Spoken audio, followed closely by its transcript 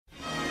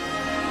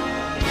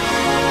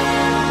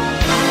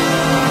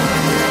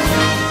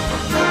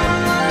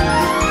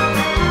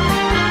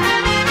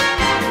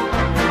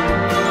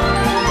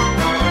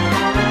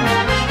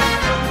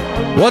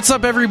What's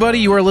up, everybody?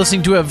 You are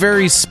listening to a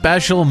very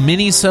special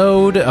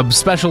mini-sode, a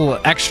special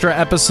extra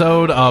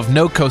episode of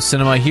No Coast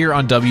Cinema here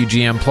on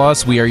WGN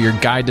Plus. We are your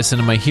guide to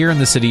cinema here in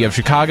the city of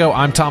Chicago.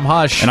 I'm Tom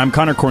Hush. And I'm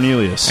Connor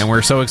Cornelius. And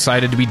we're so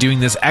excited to be doing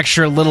this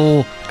extra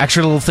little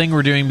thing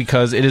we're doing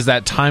because it is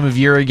that time of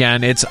year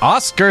again. It's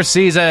Oscar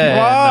season.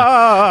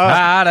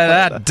 Get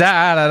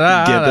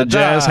the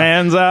jazz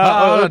hands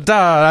out.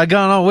 I'm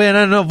gonna win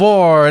an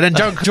award. And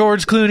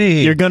George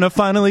Clooney. You're gonna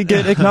finally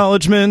get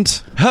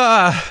acknowledgement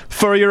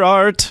for your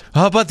art.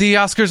 But the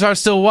Oscars are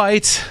still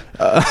white.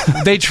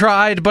 They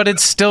tried, but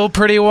it's still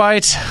pretty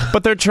white.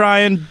 But they're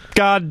trying,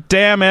 God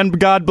damn, and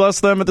God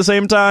bless them at the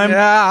same time.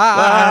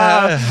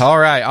 All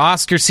right,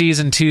 Oscar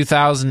season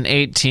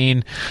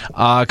 2018,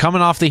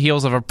 coming off the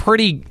heels of a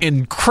pretty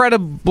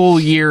incredible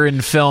year in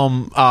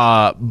film,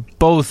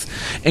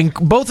 both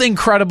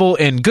incredible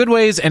in good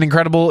ways and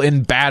incredible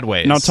in bad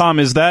ways. Now, Tom,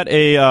 is that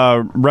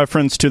a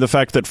reference to the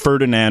fact that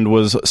Ferdinand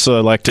was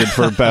selected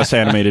for Best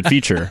Animated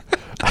Feature?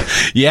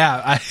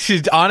 Yeah,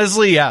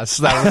 honestly, yes.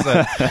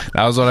 That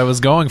was what I was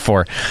going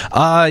for.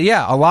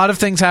 Yeah, a lot of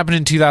things happened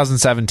in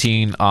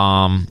 2017,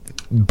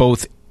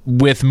 both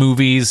with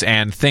movies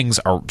and things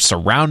are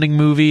surrounding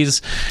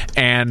movies,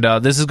 and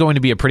this is going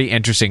to be a pretty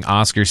interesting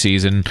Oscar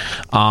season.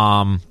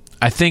 I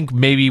think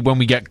maybe when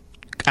we get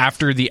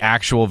after the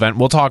actual event,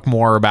 we'll talk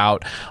more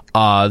about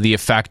the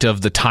effect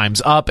of the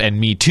Time's Up and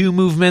Me Too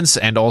movements,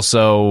 and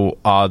also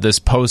this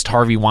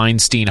post-Harvey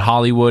Weinstein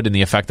Hollywood and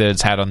the effect that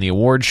it's had on the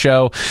award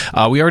show.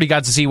 We already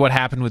got to see what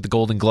happened with the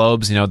Golden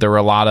Globes. You know, there were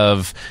a lot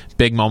of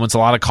big moments, a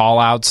lot of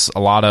call-outs,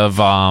 a lot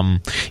of,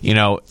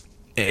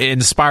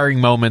 inspiring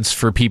moments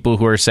for people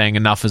who are saying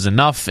enough is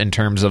enough in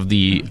terms of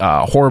the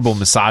horrible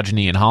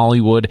misogyny in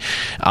Hollywood.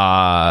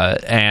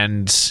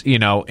 And, you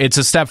know, it's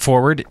a step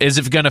forward. Is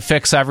it going to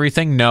fix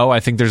everything? No, I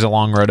think there's a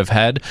long road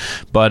ahead.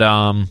 But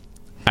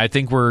I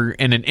think we're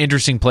in an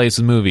interesting place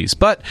with movies.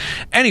 But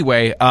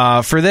anyway,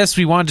 for this,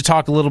 we wanted to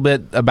talk a little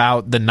bit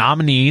about the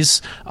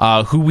nominees,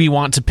 who we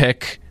want to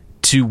pick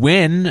to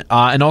win,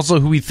 and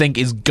also who we think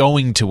is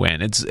going to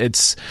win.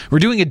 We're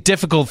doing a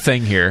difficult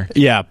thing here.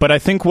 Yeah, but I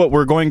think what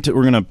we're going to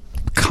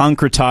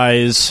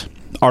concretize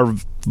our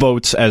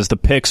votes as the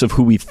picks of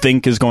who we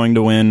think is going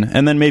to win,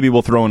 and then maybe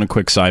we'll throw in a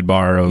quick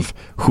sidebar of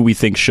who we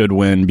think should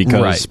win,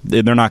 because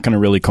they're not going to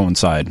really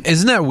coincide.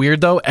 Isn't that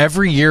weird, though?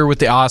 Every year with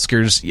the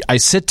Oscars, I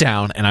sit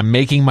down and I'm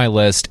making my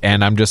list,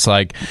 and I'm just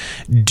like,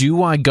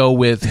 do I go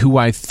with who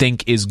I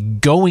think is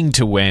going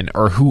to win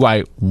or who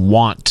I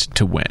want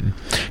to win?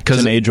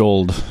 Because an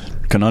age-old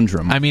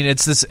conundrum. I mean,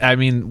 it's this. I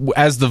mean,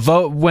 as the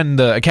vote, when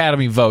the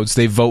Academy votes,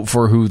 they vote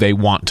for who they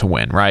want to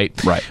win, right?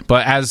 Right.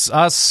 But as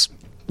us,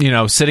 you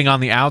know, sitting on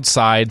the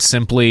outside,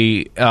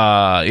 simply, we're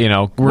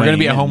going to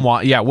be at home,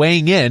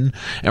 weighing in,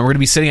 and we're going to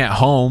be sitting at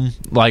home,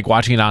 like,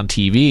 watching it on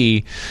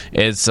TV.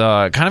 It's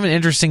kind of an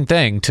interesting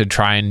thing to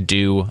try and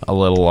do a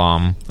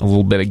little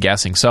bit of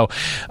guessing. So,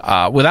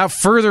 without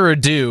further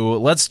ado,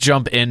 let's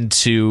jump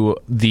into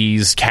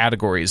these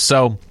categories.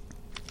 So,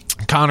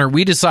 Connor,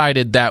 we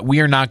decided that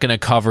we are not going to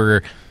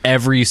cover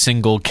every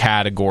single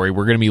category.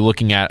 We're going to be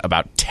looking at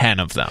about 10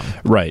 of them.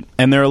 Right.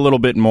 And they're a little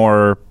bit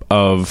more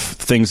of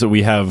things that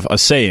we have a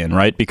say in,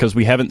 right? Because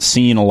we haven't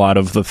seen a lot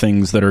of the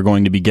things that are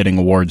going to be getting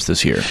awards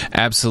this year.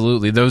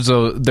 Absolutely. There's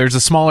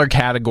a smaller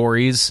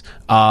categories,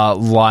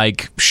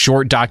 like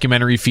short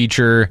documentary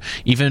feature,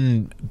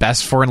 even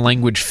best foreign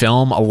language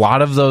film. A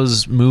lot of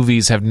those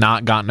movies have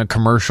not gotten a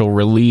commercial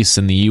release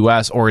in the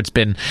US, or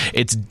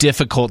it's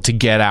difficult to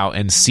get out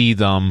and see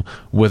them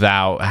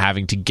without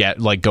having to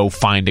go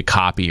find a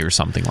copy or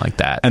something like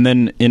that. And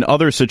then in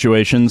other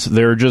situations,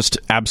 they're just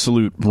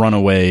absolute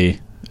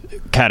runaway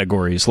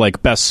categories,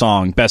 like best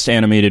song, best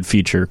animated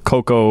feature.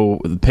 Coco,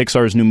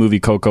 Pixar's new movie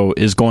Coco,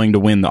 is going to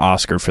win the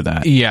Oscar for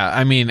that. Yeah,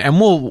 I mean, and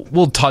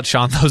we'll touch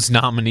on those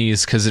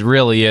nominees, because it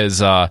really is,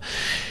 they're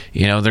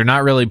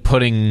not really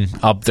putting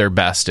up their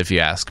best, if you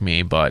ask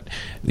me, but,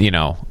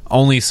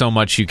 only so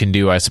much you can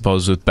do, I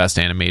suppose, with best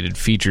animated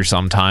feature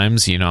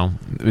sometimes.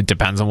 It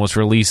depends on what's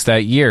released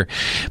that year.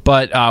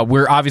 But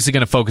we're obviously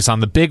going to focus on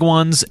the big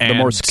ones, and the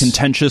more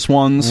contentious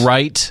ones.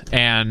 Right,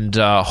 and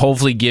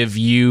hopefully give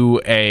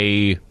you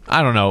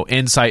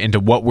insight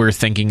into what we're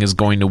thinking is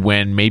going to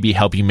win, maybe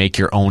help you make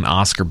your own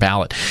Oscar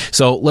ballot.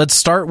 So let's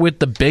start with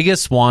the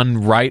biggest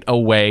one right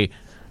away.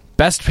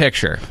 Best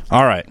Picture.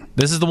 All right.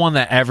 This is the one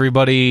that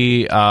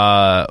everybody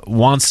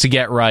wants to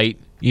get right.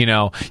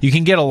 You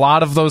can get a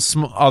lot of those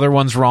other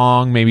ones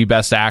wrong, maybe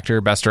Best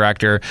Actor, Best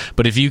Director,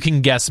 but if you can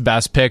guess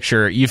Best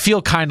Picture, you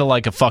feel kind of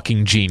like a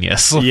fucking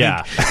genius.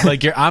 Yeah.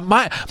 Like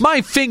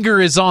my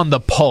finger is on the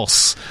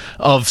pulse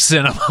of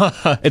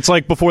cinema. It's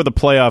like before the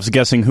playoffs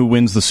guessing who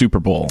wins the Super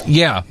Bowl.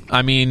 Yeah,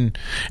 I mean,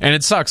 and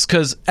it sucks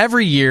because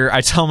every year I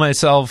tell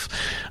myself,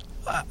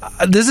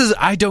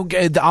 I don't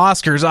get the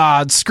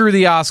Oscars. Screw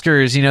the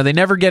Oscars. They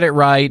never get it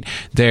right.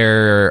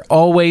 They're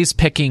always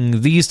picking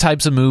these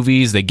types of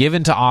movies. They give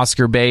into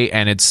Oscar bait,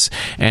 and it's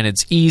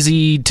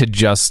easy to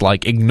just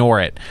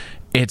ignore it.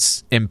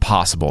 it's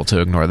impossible to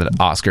ignore the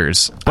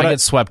Oscars. I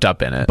get swept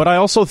up in it. But I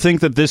also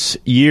think that this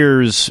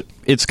year's,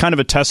 it's kind of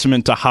a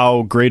testament to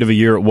how great of a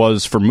year it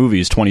was for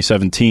movies,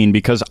 2017,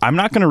 because I'm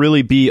not going to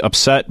really be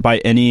upset by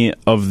any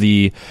of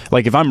the,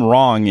 like, if I'm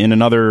wrong in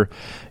another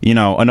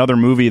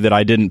movie that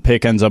I didn't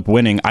pick ends up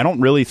winning, I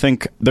don't really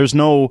think this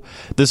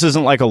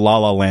isn't like a La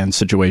La Land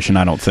situation,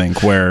 I don't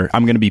think, where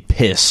I'm going to be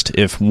pissed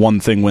if one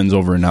thing wins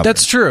over another.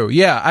 That's true.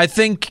 Yeah, I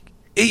think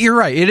you're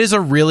right. It is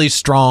a really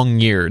strong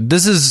year.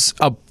 This is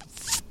a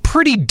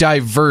pretty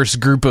diverse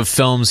group of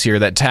films here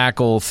that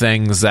tackle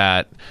things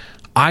that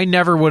I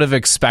never would have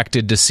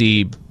expected to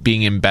see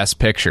being in Best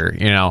Picture.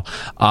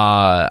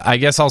 I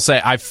guess I'll say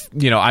I've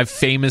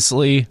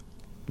famously,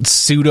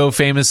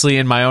 pseudo-famously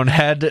in my own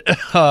head,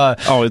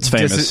 it's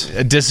famous.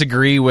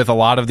 Disagree with a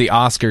lot of the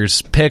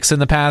Oscars picks in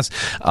the past.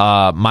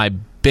 My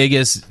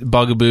biggest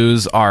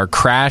bugaboos are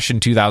Crash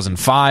in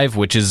 2005,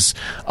 which is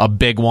a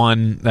big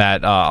one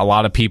that a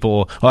lot of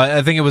people,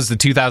 I think it was the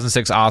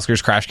 2006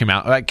 Oscars Crash came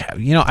out.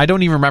 I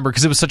don't even remember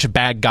because it was such a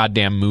bad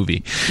goddamn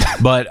movie.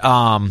 But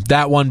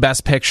that won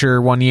Best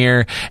Picture one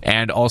year.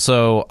 And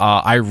also,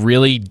 I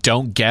really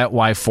don't get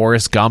why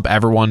Forrest Gump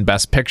ever won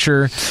Best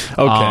Picture.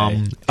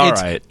 Okay. All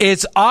right.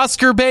 It's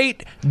Oscar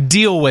bait.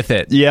 Deal with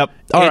it. Yep.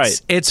 All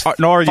right. It's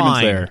no arguments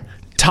fine. there.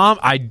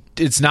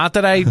 It's not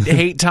that I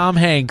hate Tom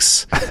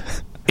Hanks.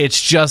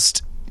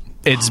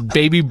 It's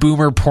baby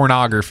boomer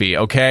pornography,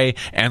 okay?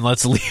 And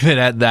let's leave it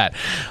at that.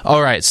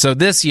 All right, so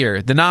this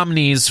year, the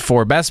nominees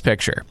for Best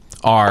Picture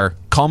are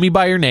Call Me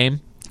By Your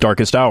Name,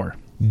 Darkest Hour,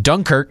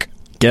 Dunkirk,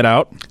 Get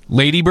Out,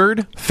 Lady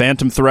Bird,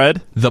 Phantom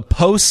Thread, The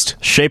Post,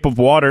 Shape of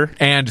Water,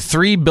 and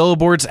 3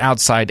 Billboards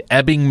Outside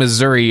Ebbing,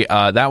 Missouri.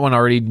 That one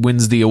already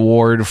wins the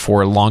award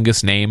for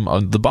longest name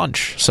of the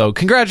bunch. So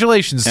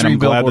congratulations, and 3 I'm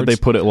Billboards. glad that they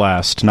put it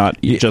last, not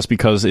just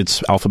because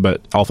it's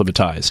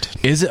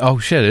alphabetized. Is it? Oh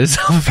shit! It is.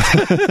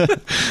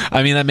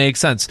 I mean, that makes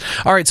sense.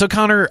 All right, so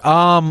Connor,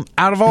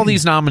 out of all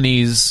these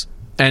nominees,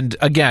 and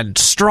again,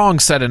 strong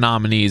set of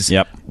nominees.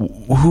 Yep.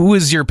 Who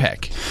is your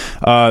pick?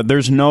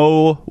 There's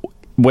no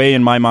way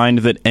in my mind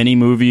that any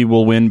movie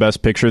will win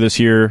Best Picture this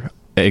year.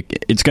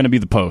 It's going to be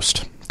The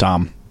Post,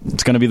 Tom.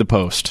 It's going to be The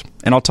Post,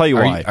 and I'll tell you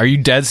why. Are you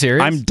dead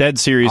serious? I'm dead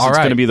serious. It's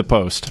going to be The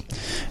Post,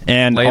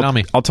 and lay it on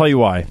me. I'll tell you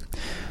why.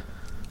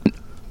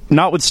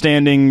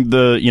 Notwithstanding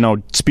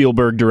the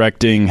Spielberg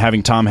directing,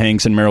 having Tom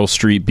Hanks and Meryl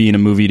Streep be in a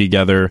movie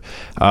together,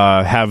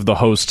 have the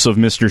hosts of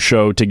Mr.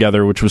 Show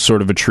together, which was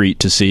sort of a treat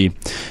to see.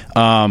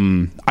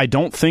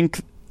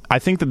 I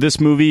think that this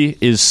movie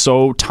is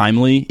so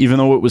timely, even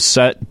though it was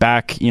set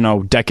back,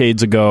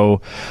 decades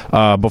ago,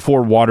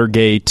 before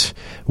Watergate,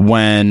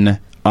 when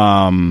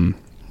the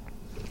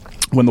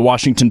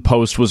Washington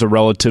Post was a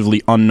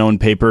relatively unknown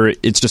paper.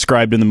 It's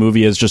described in the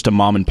movie as just a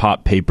mom and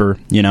pop paper,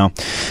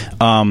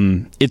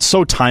 It's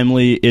so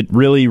timely. It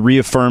really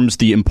reaffirms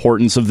the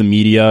importance of the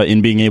media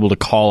in being able to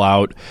call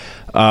out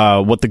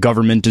what the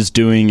government is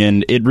doing,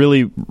 and it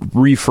really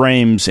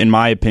reframes, in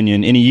my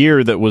opinion, in a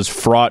year that was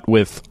fraught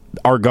with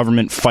our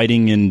government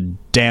fighting and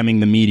damning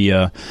the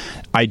media.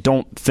 I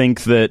don't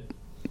think that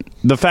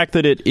the fact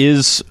that it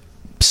is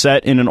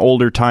set in an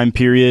older time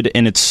period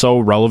and it's so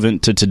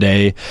relevant to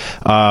today.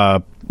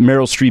 Meryl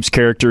Streep's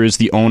character is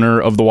the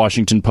owner of the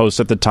Washington Post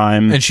at the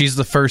time, and she's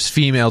the first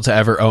female to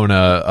ever own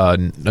a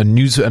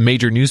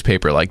major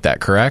newspaper like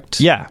that. Correct?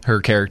 Yeah, her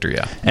character.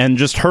 Yeah, and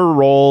just her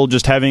role,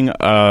 just having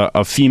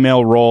a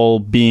female role,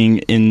 being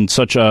in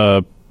such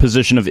a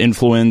position of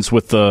influence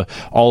with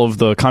all of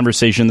the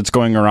conversation that's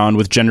going around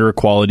with gender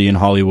equality in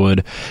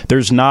Hollywood.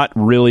 There's not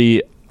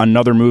really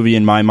another movie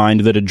in my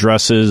mind that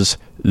addresses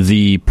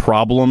the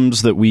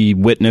problems that we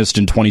witnessed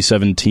in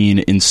 2017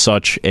 in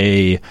such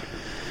in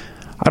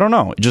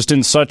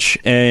such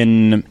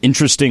an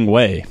interesting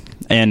way.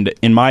 And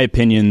in my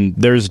opinion,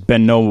 there's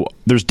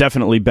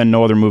definitely been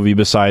no other movie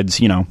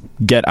besides,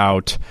 Get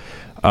Out,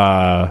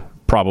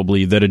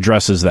 probably, that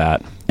addresses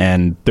that.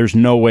 And there's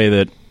no way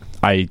that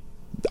I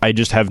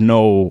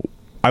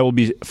will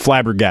be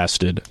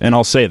flabbergasted, and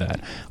I'll say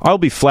that. I'll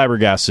be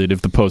flabbergasted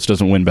if The Post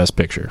doesn't win Best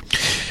Picture.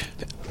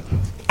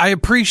 I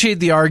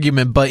appreciate the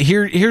argument, but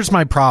here's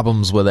my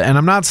problems with it. And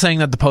I'm not saying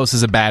that The Post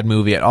is a bad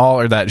movie at all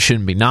or that it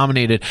shouldn't be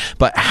nominated,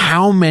 but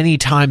how many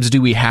times do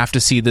we have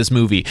to see this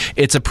movie?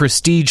 It's a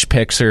prestige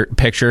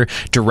picture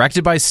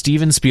directed by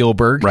Steven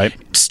Spielberg, right,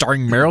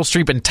 starring Meryl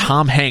Streep and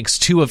Tom Hanks,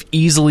 two of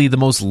easily the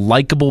most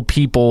likable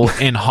people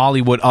in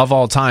Hollywood of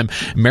all time.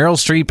 Meryl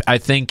Streep, I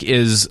think,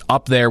 is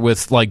up there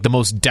with like the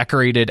most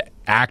decorated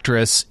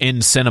actress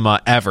in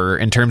cinema ever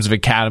in terms of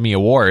Academy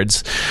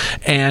Awards.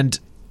 And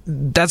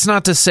that's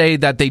not to say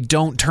that they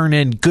don't turn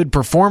in good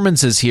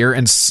performances here.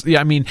 And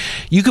I mean,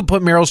 you could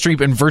put Meryl Streep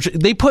in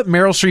they put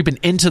Meryl Streep in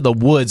Into the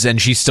Woods and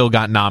she still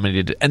got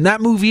nominated. And that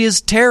movie is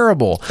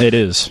terrible. It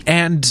is.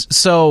 And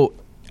so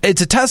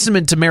it's a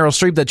testament to Meryl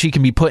Streep that she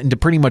can be put into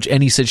pretty much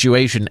any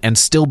situation and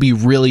still be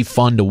really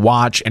fun to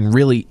watch and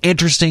really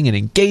interesting and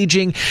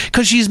engaging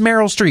because she's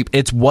Meryl Streep.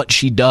 It's what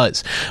she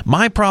does.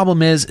 My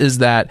problem is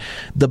that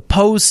The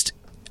Post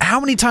how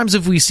many times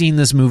have we seen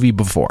this movie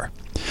before?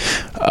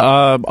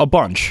 A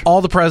bunch.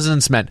 All the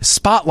President's Men,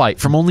 Spotlight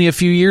from only a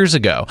few years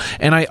ago.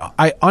 And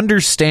I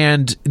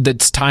understand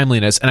its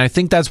timeliness, and I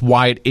think that's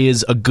why it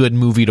is a good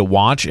movie to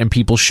watch, and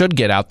people should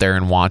get out there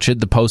and watch it.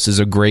 The Post is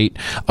a great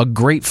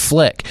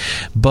flick.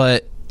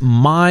 But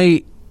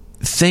my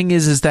thing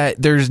is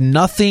that there's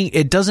nothing,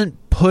 it doesn't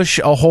push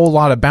a whole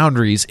lot of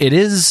boundaries. It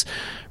is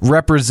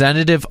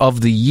representative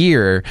of the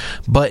year,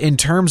 but in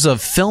terms of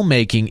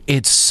filmmaking,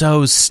 it's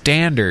so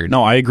standard.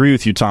 No, I agree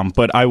with you, Tom,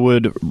 but I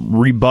would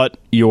rebut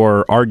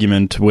your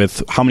argument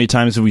with how many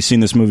times have we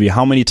seen this movie?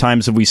 How many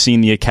times have we seen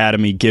the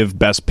Academy give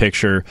Best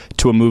Picture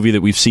to a movie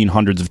that we've seen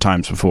hundreds of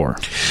times before?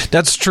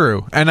 That's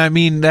true. And I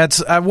mean,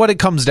 that's what it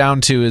comes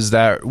down to, is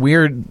that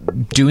we're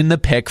doing the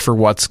pick for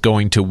what's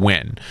going to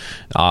win.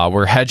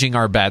 We're hedging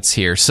our bets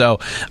here. So,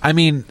 I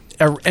mean,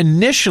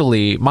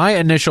 initially, my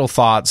initial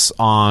thoughts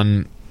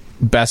on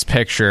Best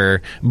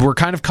Picture were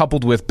kind of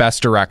coupled with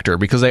Best Director,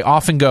 because they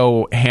often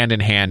go hand in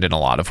hand in a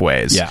lot of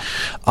ways. Yeah.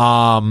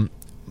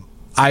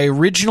 I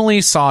originally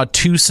saw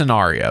two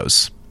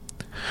scenarios.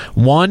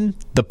 One,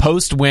 The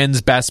Post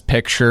wins Best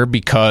Picture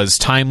because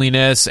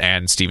timeliness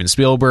and Steven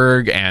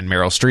Spielberg and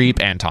Meryl Streep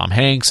and Tom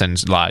Hanks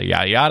and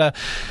yada yada.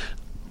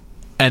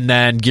 And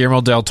then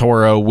Guillermo del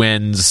Toro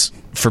wins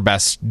for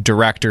Best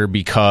Director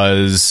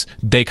because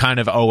they kind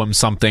of owe him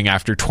something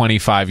after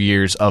 25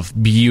 years of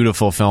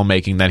beautiful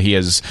filmmaking that he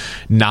has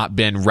not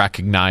been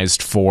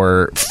recognized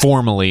for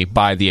formally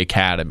by the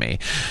Academy.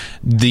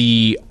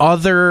 The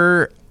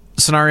other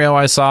scenario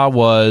I saw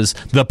was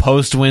The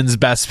Post wins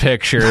Best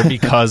Picture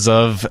because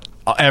of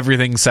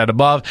everything said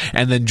above,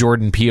 and then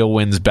Jordan Peele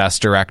wins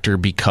Best Director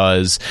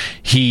because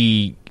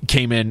he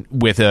came in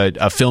with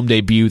a film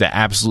debut that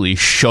absolutely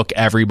shook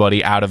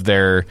everybody out of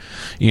their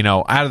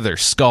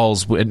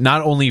skulls,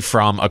 not only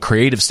from a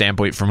creative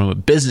standpoint, from a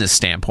business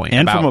standpoint,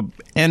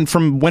 and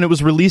from when it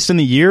was released in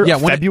the year,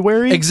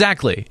 February.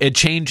 Exactly, it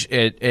changed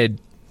it.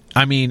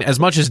 I mean, as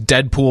much as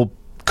Deadpool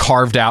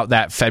carved out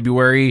that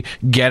February,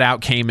 Get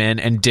Out came in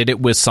and did it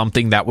with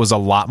something that was a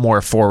lot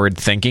more forward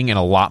thinking and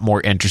a lot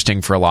more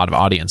interesting for a lot of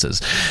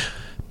audiences.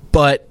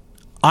 But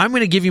I'm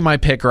going to give you my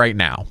pick right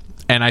now,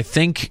 and I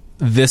think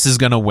this is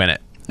going to win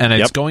it. And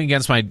it's going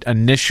against my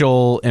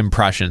initial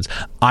impressions.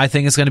 I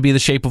think it's going to be The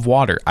Shape of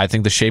Water. I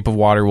think The Shape of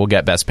Water will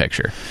get Best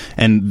Picture.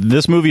 And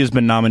this movie has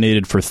been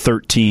nominated for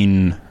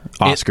 13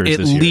 Oscars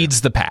this year. It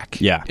leads the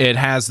pack. Yeah. It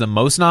has the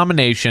most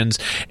nominations.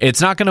 It's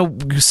not going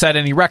to set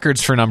any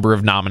records for number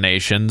of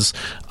nominations,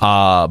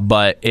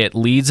 but it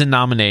leads in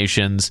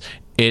nominations.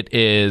 It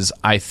is,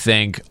 I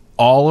think,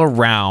 all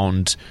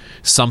around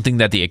something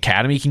that the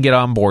Academy can get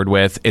on board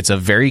with. It's a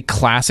very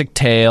classic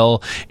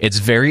tale. It's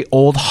very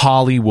old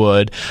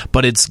Hollywood,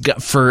 but it's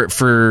got,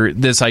 for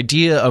this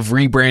idea of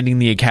rebranding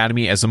the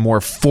Academy as a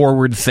more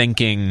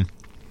forward-thinking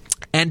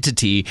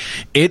entity,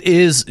 it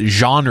is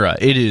genre.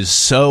 It is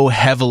so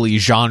heavily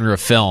genre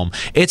film.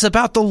 It's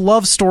about the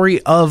love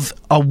story of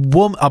a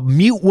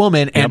mute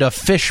woman and a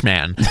fish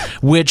man,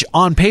 which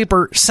on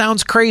paper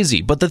sounds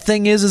crazy, but the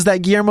thing is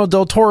that Guillermo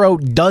del Toro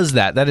does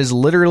that. That is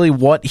literally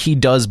what he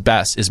does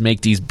best, is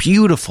make these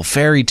beautiful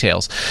fairy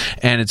tales,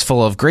 and it's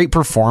full of great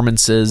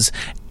performances.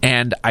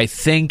 And I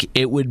think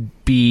it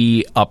would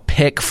be a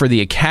pick for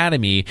the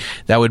Academy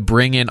that would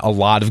bring in a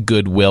lot of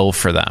goodwill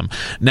for them.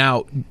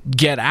 Now,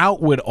 Get Out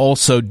would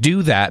also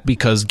do that,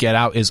 because Get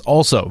Out is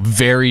also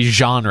very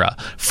genre,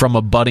 from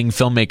a budding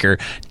filmmaker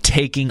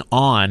taking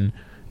on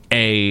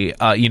a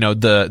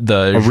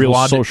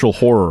real social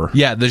horror.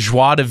 Yeah, the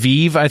joie de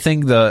vivre. I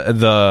think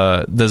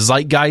the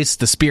zeitgeist,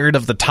 the spirit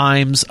of the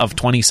times of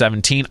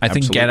 2017. I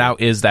think Get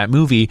Out is that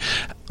movie,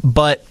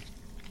 but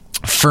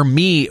for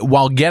me,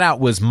 while Get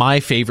Out was my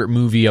favorite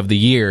movie of the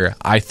year,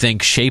 I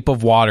think Shape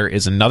of Water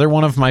is another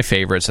one of my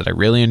favorites that I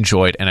really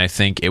enjoyed, and I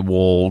think it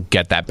will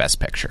get that Best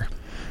Picture.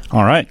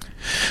 All right.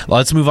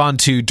 Let's move on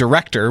to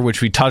Director, which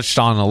we touched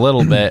on a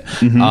little bit.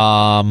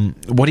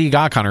 What do you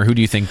got, Connor? Who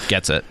do you think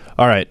gets it?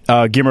 All right,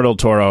 Guillermo del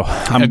Toro.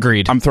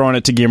 Agreed. I'm throwing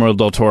it to Guillermo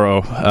del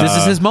Toro. This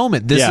is his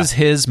moment. This is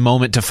his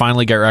moment to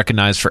finally get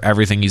recognized for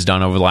everything he's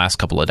done over the last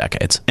couple of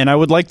decades. And I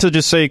would like to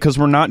just say, because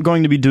we're not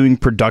going to be doing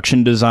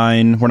production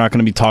design, we're not going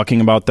to be talking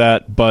about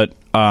that, but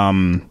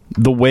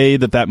the way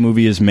that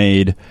movie is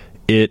made,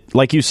 it,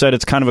 like you said,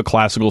 it's kind of a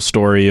classical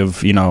story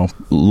of,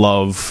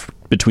 love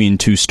between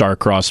two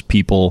star-crossed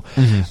people.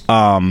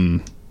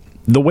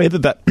 The way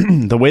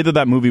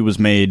that movie was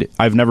made,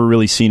 I've never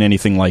really seen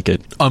anything like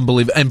it.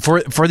 Unbelievable. And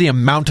for the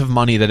amount of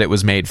money that it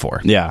was made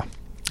for. Yeah.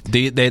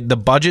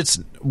 The budgets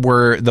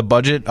were the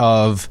budget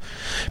of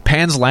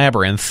Pan's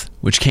Labyrinth,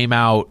 which came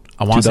out,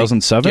 I want to say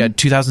 2007? Yeah,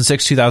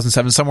 2006,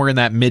 2007, somewhere in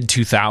that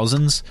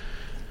mid-2000s.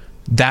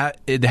 That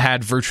it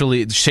had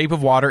virtually, Shape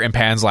of Water and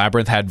Pan's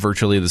Labyrinth had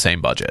virtually the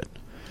same budget.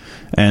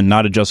 And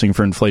not adjusting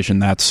for inflation,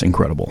 that's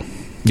incredible.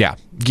 Yeah.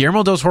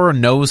 Guillermo del Toro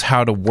knows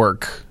how to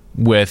work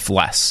with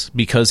less,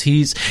 because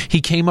he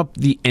came up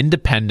the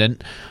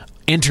independent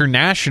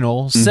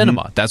international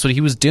cinema. That's what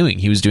he was doing.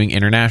 He was doing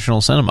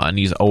international cinema, and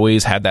he's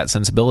always had that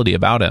sensibility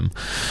about him.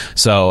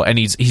 So, and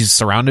he's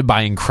surrounded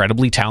by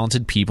incredibly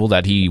talented people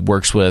that he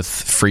works with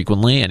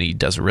frequently, and he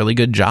does a really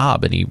good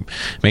job, and he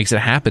makes it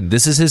happen.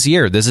 This is his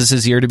year. This is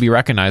his year to be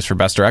recognized for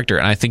Best Director,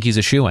 and I think he's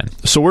a shoo-in.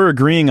 So we're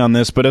agreeing on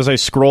this, but as I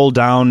scroll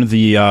down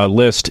the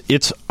list,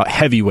 it's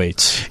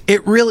heavyweights.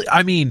 It really,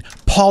 I mean,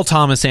 Paul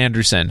Thomas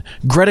Anderson,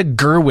 Greta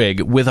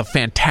Gerwig with a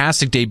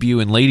fantastic debut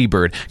in Lady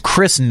Bird,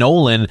 Chris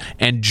Nolan,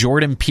 and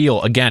Jordan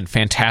Peele, again,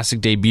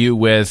 fantastic debut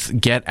with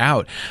Get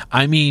Out.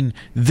 I mean,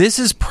 this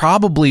is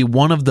probably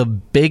one of the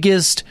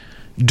biggest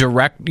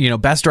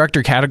Best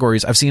Director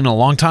categories I've seen in a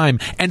long time,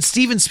 and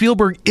Steven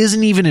Spielberg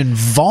isn't even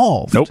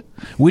involved. Nope.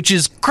 Which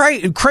is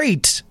great.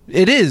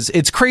 It is.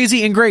 It's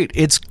crazy and great.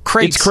 It's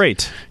great. It's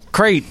great.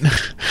 Great.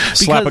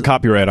 Slap a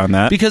copyright on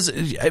that. Because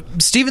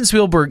Steven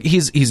Spielberg,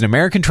 he's an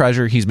American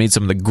treasure. He's made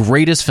some of the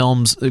greatest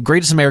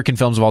greatest American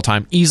films of all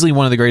time. Easily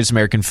one of the greatest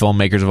American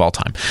filmmakers of all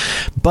time.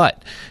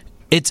 But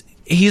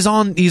he's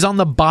on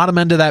the bottom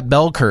end of that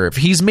bell curve.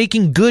 He's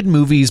making good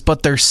movies,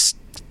 but they're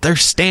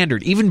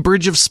standard. Even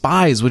Bridge of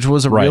Spies, which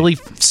was a really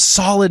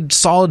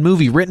solid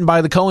movie written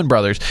by the Coen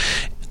brothers,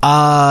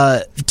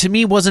 to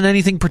me wasn't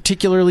anything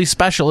particularly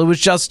special. It was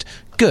just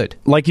good.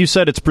 Like you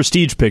said, it's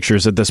prestige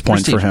pictures at this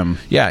point for him.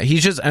 Yeah,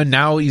 and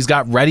now he's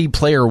got Ready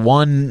Player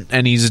One,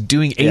 and he's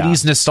doing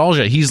 80s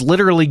nostalgia. He's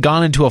literally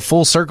gone into a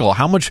full circle.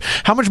 How much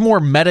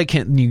more meta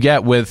can you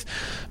get with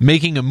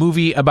making a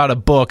movie about a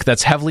book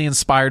that's heavily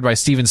inspired by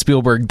Steven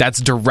Spielberg, that's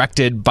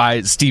directed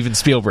by Steven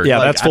Spielberg? Yeah,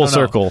 that's full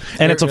circle.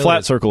 And it's a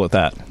flat circle at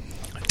that.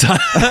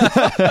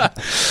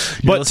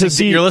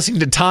 You're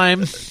listening to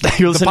Time.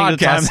 You're listening to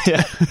Time.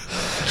 Yeah.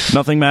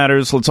 Nothing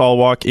matters. Let's all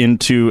walk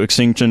into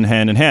extinction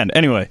hand in hand.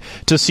 Anyway,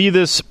 to see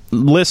this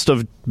list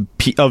of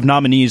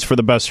nominees for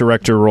the Best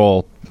Director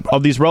role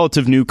of these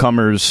relative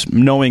newcomers,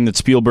 knowing that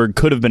Spielberg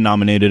could have been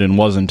nominated and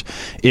wasn't,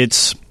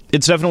 it's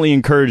definitely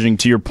encouraging.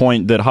 To your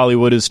point that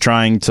Hollywood is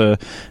trying to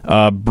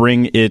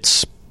bring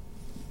its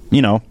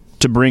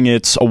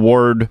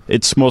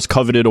its most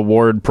coveted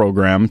award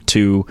program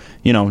to,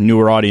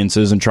 newer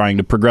audiences and trying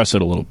to progress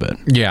it a little bit.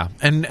 Yeah.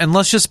 And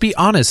let's just be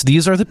honest.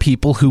 These are the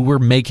people who were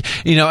making,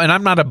 and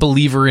I'm not a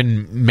believer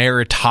in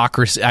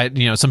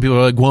meritocracy. Some people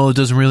are like, well, it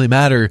doesn't really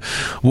matter,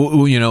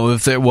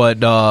 if they're what,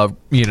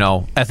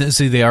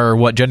 ethnicity they are or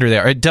what gender they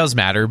are. It does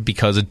matter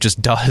because it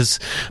just does.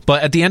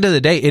 But at the end of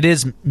the day, it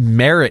is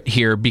merit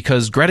here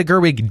because Greta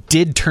Gerwig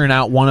did turn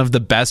out one of the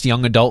best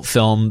young adult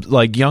films,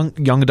 like young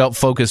adult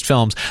focused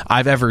films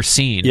I've ever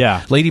seen.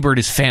 Yeah. Lady Bird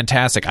is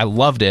fantastic. I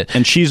loved it.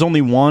 And she's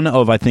only one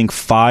of, I think,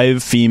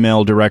 5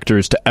 female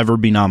directors to ever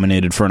be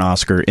nominated for an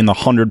Oscar in the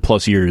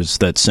 100+ years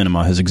that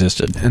cinema has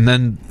existed. And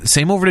then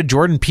same over to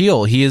Jordan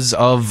Peele. He is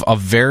of a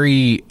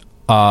very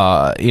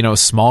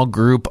small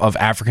group of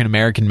African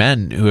American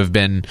men who have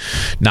been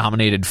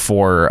nominated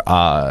for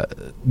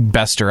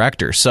Best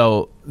Director.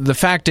 So the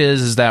fact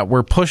is that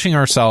we're pushing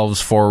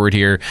ourselves forward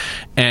here,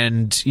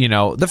 and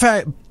the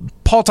fact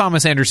Paul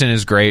Thomas Anderson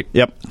is great.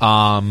 Yep.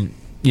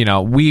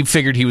 We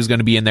figured he was going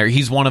to be in there.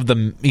 He's one of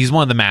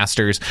the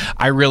masters.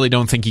 I really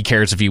don't think he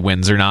cares if he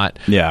wins or not.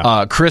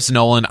 Yeah. Chris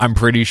Nolan, I'm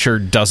pretty sure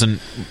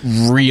doesn't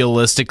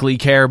realistically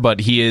care,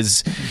 but he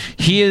is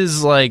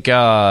like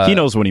he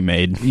knows what he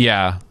made.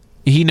 Yeah.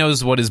 He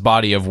knows what his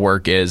body of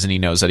work is, and he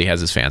knows that he has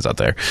his fans out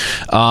there.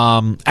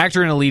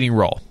 Actor in a leading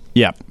role.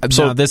 Yeah.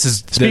 So now, this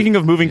is speaking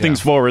of moving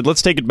things forward.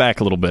 Let's take it back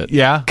a little bit.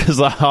 Yeah, because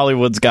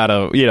Hollywood's got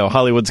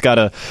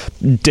to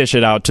dish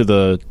it out to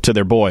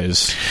their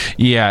boys.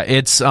 Yeah,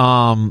 it's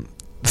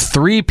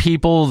 3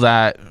 people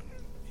that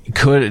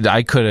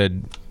I could have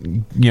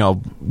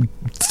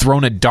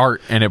thrown a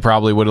dart and it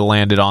probably would have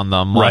landed on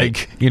them. Right.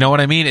 Like, you know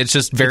what I mean? It's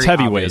just very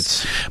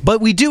heavyweights. obvious.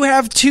 But we do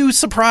have 2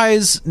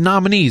 surprise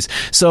nominees.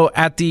 So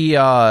at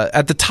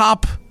the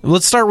top,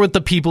 let's start with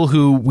the people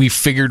who we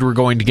figured were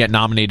going to get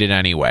nominated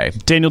anyway.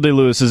 Daniel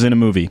Day-Lewis is in a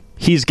movie.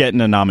 He's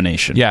getting a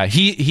nomination. Yeah,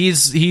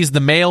 he's the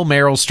male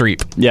Meryl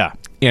Streep. Yeah.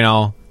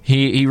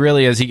 He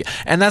really is.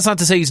 And that's not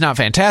to say he's not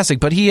fantastic,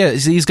 but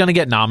he's going to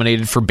get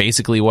nominated for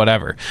basically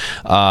whatever.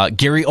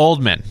 Gary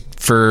Oldman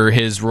for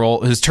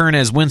his turn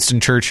as Winston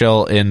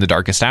Churchill in The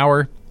Darkest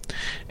Hour,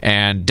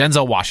 and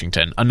Denzel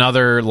Washington,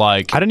 another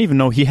I didn't even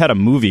know he had a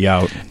movie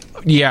out.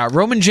 Yeah,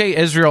 Roman J.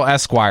 Israel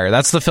Esquire.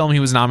 That's the film he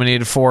was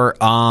nominated for.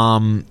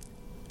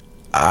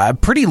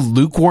 Pretty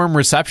lukewarm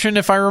reception,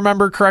 if I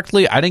remember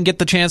correctly. I didn't get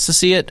the chance to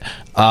see it.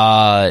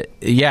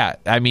 Yeah,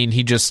 I mean,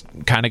 he just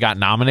kind of got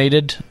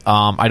nominated.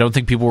 I don't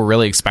think people were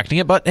really expecting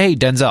it, but hey,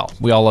 Denzel.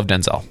 We all love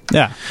Denzel.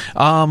 Yeah.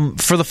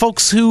 For the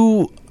folks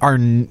who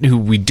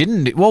we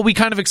didn't, well, we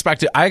kind of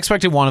expected. I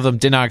expected one of them,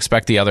 did not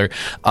expect the other.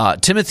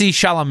 Timothy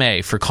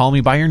Chalamet for Call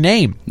Me by Your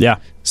Name. Yeah.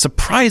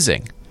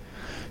 Surprising.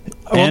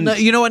 And well,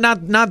 you know what?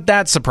 Not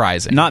that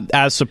surprising. Not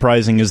as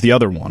surprising as the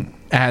other one.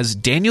 As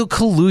Daniel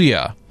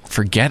Kaluuya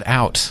for Get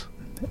Out.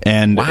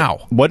 And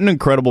wow, what an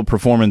incredible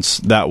performance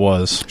that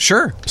was.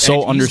 Sure.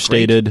 So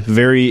understated,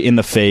 very in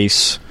the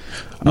face.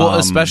 Well,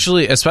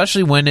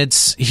 especially when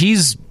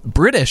he's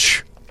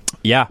British.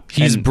 Yeah.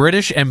 He's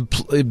British and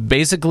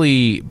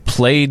basically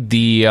played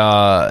the,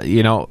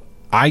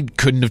 I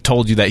couldn't have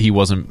told you that he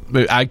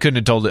wasn't. I couldn't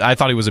have told. I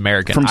thought he was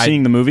American. From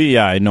seeing the movie,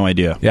 yeah, I had no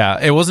idea. Yeah,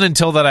 it wasn't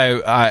until that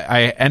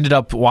I ended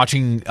up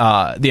watching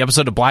the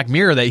episode of Black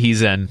Mirror that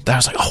he's in that I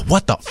was like, oh,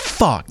 what the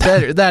fuck?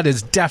 That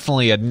is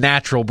definitely a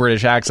natural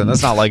British accent.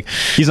 That's not like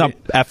he's not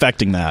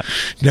affecting that.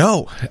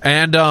 No,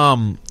 and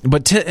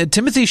but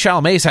Timothée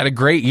Chalamet's had a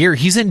great year.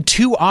 He's in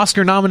 2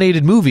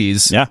 Oscar-nominated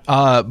movies. Yeah.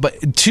 But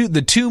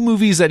the two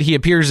movies that he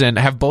appears in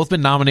have both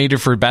been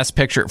nominated for Best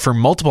Picture for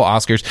multiple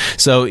Oscars.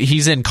 So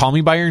he's in Call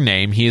Me by Your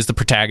Name. He is the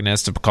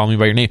protagonist of Call Me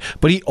by Your Name,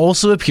 but he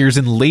also appears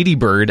in Lady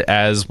Bird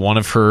as one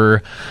of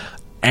her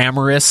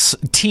amorous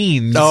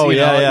teens. Oh,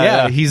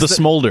 yeah. He's the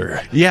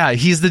smolder. Yeah,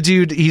 he's the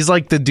dude. He's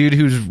like the dude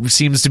who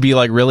seems to be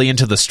like really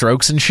into the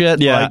Strokes and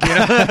shit. Yeah,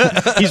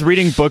 like, he's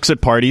reading books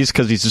at parties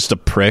because he's just a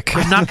prick.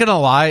 I'm not gonna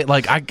lie.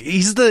 Like,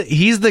 he's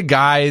the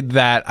guy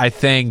that I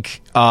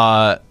think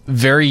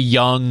very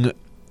young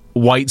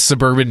white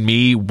suburban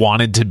me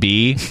wanted to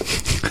be,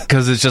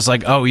 because it's just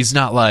like, oh, he's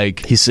not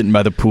like, he's sitting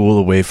by the pool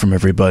away from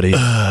everybody. He's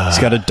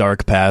got a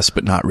dark past,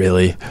 but not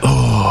really.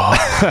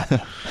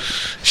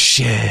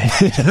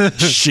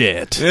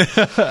 Shit.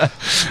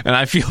 And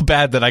I feel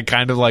bad that I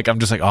kind of like, I'm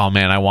just like, oh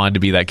man, I wanted to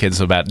be that kid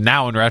so bad.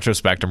 Now in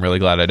retrospect, I'm really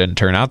glad I didn't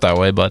turn out that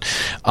way. But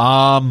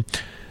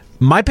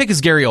my pick is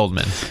Gary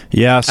Oldman.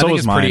 Yeah, so I think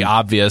it's mine. Pretty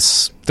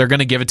obvious. They're going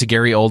to give it to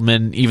Gary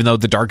Oldman, even though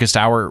The Darkest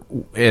Hour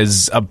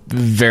is a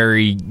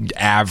very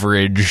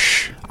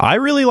average. I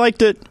really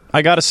liked it.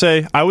 I gotta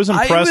say, I was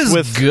impressed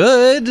with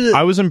good.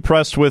 I was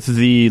impressed with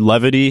the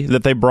levity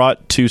that they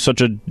brought to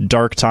such a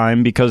dark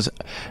time, because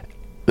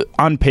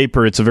on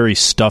paper it's a very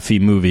stuffy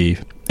movie,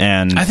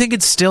 and I think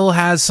it still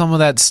has some of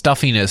that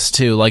stuffiness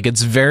too. Like,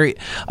 it's very,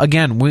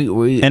 again,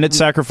 we and it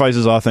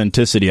sacrifices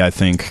authenticity, I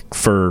think,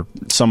 for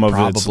some of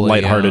its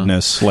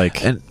lightheartedness.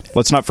 Like,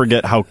 let's not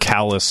forget how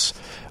callous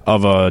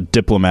of a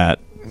diplomat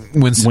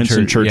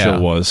Winston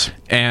Churchill was.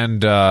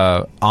 And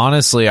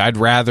honestly, I'd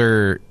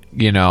rather,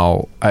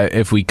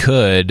 if we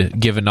could,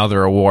 give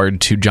another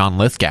award to John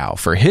Lithgow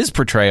for his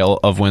portrayal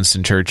of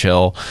Winston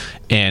Churchill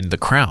in The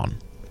Crown,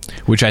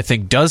 which I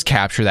think does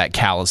capture that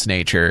callous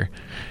nature.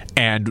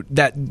 And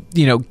that,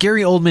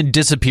 Gary Oldman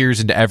disappears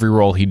into every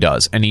role he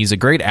does, and he's a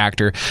great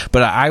actor.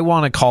 But I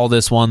want to call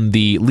this one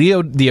the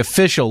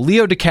official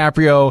Leo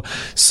DiCaprio.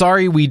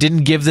 Sorry, we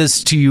didn't give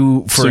this to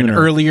you for an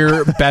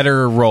earlier,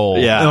 better role.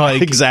 Yeah,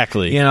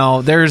 exactly.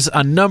 There's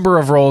a number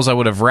of roles I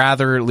would have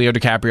rather Leo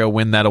DiCaprio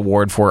win that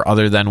award for,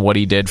 other than what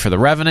he did for The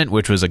Revenant,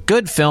 which was a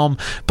good film.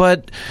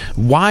 But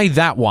why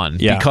that one?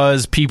 Yeah.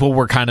 Because people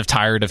were kind of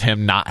tired of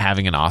him not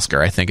having an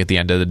Oscar, I think, at the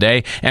end of the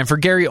day. And for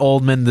Gary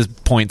Oldman, the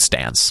point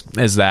stands,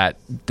 is that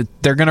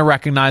they're going to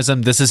recognize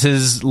him. This is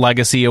his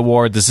legacy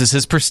award. This is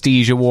his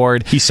prestige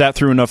award. He sat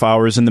through enough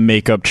hours in the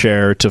makeup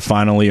chair to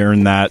finally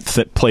earn that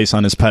place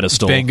on his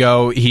pedestal.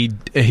 Bingo. He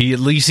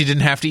at least he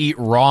didn't have to eat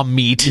raw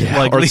meat,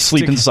 or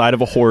sleep inside of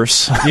a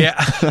horse. Yeah.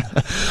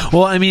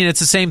 Well, I mean, it's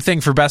the same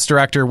thing for Best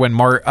Director when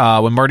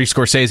Marty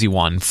Scorsese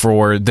won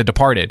for The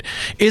Departed.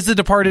 Is The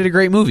Departed a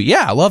great movie?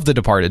 Yeah, I love The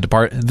Departed.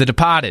 The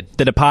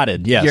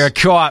Departed. Yes. You're a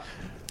cop.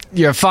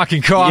 You're a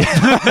fucking cop.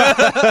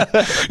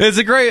 Yeah.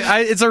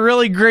 It's a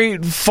really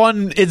great,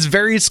 fun. It's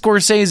very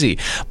Scorsese,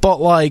 but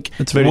like,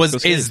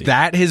 is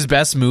that his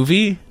best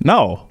movie?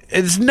 No.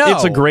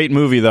 It's a great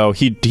movie, though.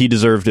 He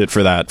deserved it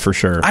for that, for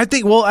sure. I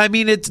think. Well, I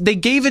mean, they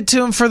gave it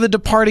to him for The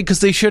Departed because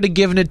they should have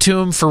given it to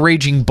him for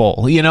Raging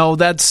Bull.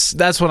 That's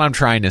what I'm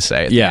trying to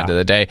say. At the end of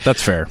the day,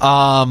 that's fair.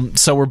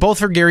 So we're both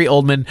for Gary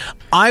Oldman.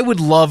 I would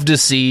love to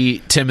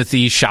see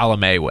Timothée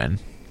Chalamet win.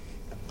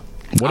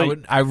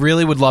 I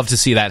really would love to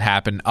see that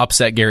happen.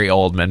 Upset Gary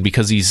Oldman,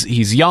 because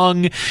he's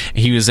young.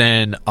 He was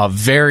in a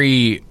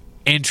very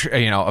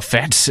a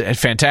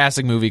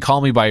fantastic movie,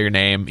 Call Me by Your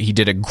Name. He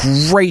did a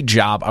great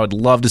job. I would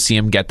love to see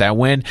him get that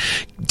win.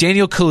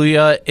 Daniel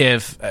Kaluuya,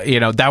 if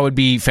that would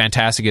be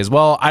fantastic as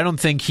well. I don't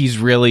think he's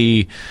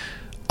really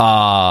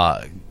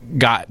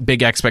got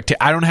big expectations.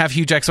 I don't have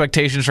huge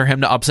expectations for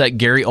him to upset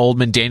Gary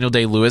Oldman, Daniel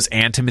Day-Lewis,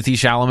 and Timothée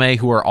Chalamet,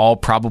 who are all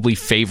probably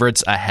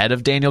favorites ahead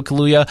of Daniel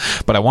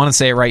Kaluuya. But I want to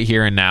say it right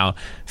here and now: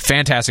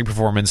 fantastic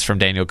performance from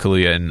Daniel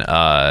Kaluuya in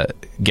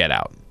Get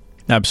Out.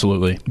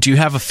 Absolutely. Do you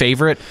have a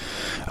favorite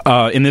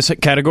in this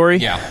category?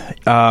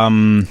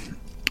 Yeah.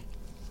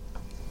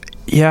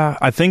 Yeah,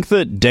 I think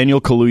that Daniel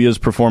Kaluuya's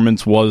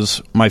performance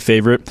was my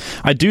favorite.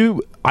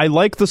 I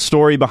like the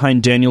story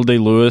behind Daniel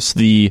Day-Lewis,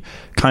 the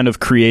kind of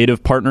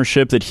creative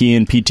partnership that he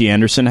and P.T.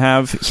 Anderson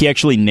have. He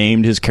actually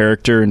named his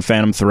character in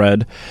Phantom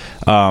Thread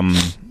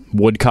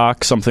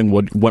Woodcock,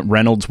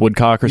 Reynolds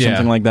Woodcock or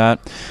something like that.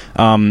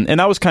 And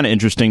that was kind of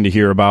interesting to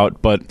hear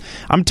about, but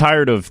I'm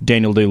tired of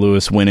Daniel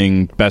Day-Lewis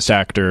winning Best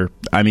Actor.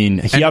 I mean,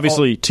 he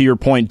obviously, to your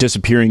point,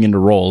 disappearing into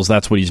roles,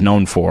 that's what he's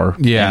known for.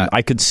 Yeah. And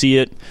I could see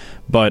it,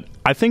 but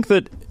I think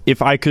that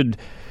if I could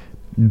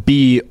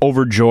be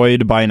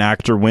overjoyed by an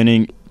actor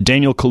winning,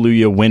 Daniel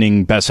Kaluuya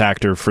winning Best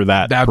Actor for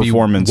that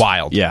performance. Be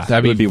wild. Yeah,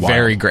 that'd be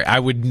very wild. great. I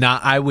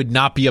would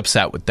not be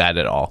upset with that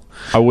at all.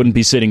 I wouldn't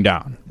be sitting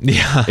down.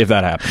 Yeah, if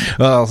that happened.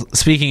 Well,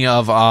 speaking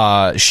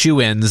of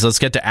shoo-ins, let's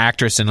get to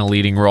actress in a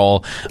leading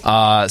role.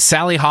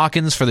 Sally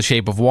Hawkins for The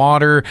Shape of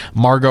Water,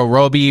 Margot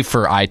Robbie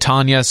for I,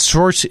 Tonya,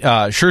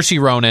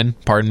 Saoirse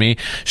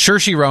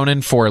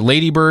Ronan for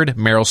Lady Bird,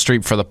 Meryl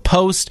Streep for The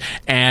Post,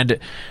 and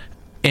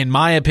in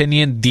my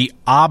opinion, the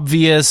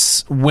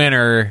obvious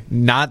winner,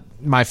 not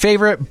my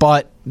favorite,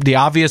 but the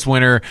obvious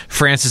winner,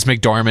 Frances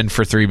McDormand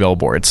for Three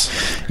Billboards.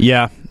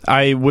 Yeah,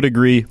 I would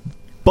agree.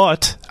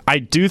 But I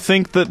do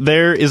think that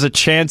there is a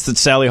chance that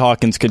Sally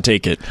Hawkins could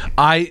take it.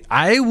 I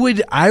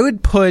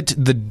would put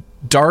the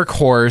dark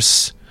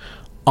horse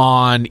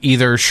on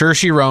either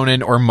Saoirse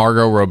Ronan or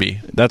Margot Robbie.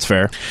 That's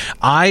fair.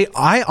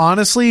 I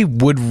honestly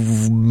would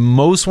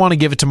most want to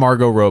give it to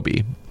Margot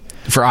Robbie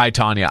for I,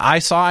 Tonya. I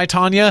saw I,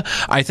 Tonya.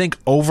 I think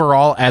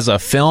overall as a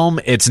film,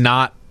 it's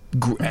not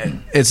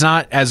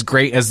as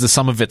great as the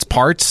sum of its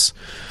parts.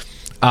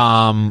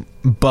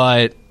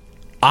 But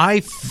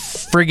I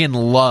friggin'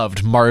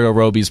 loved Margot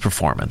Robbie's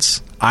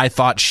performance. I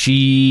thought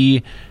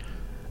it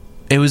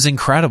was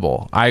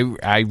incredible.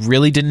 I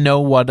really didn't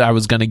know what I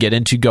was going to get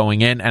into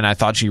going in, and I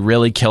thought she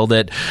really killed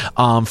it.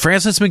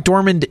 Frances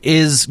McDormand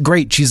is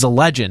great. She's a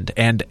legend,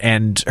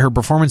 and her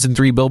performance in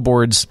Three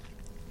Billboards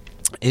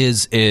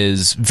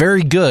is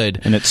very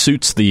good, and it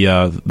suits the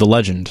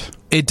legend.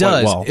 It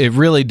does. Well. It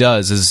really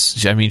does.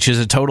 She's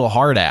a total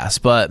hard ass.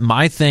 But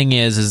my thing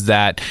is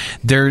that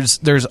there's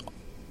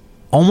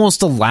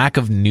almost a lack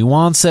of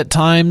nuance at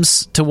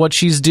times to what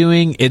she's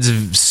doing. It's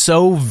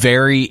so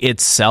very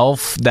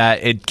itself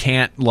that it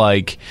can't,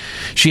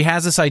 she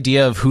has this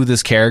idea of who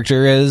this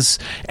character is,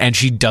 and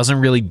she doesn't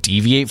really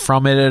deviate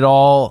from it at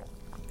all.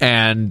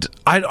 And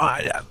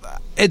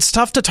it's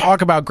tough to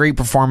talk about great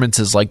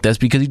performances like this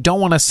because you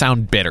don't want to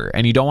sound bitter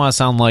and you don't want to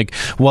sound like,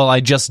 well, I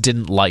just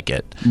didn't like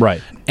it.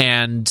 Right.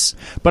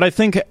 But I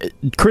think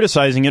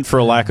criticizing it for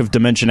a lack of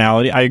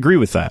dimensionality, I agree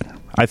with that.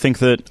 I think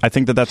that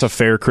that's a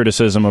fair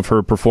criticism of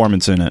her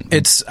performance in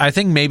it. I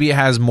think maybe it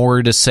has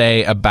more to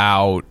say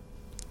about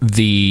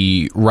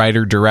the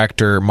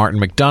writer-director Martin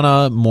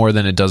McDonagh more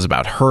than it does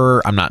about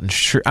her. I'm not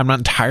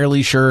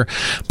entirely sure,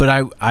 but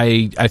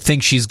I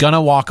think she's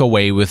gonna walk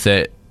away with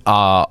it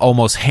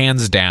almost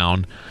hands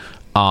down.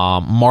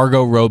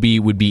 Margot Robbie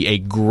would be a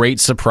great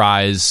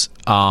surprise.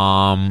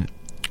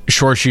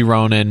 Saoirse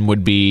Ronan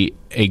would be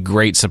a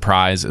great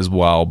surprise as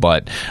well,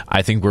 but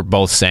I think we're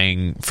both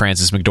saying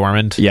Frances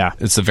McDormand. Yeah,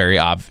 it's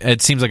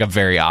it seems like a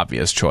very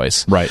obvious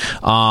choice. Right.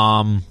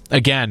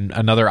 Again,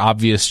 another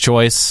obvious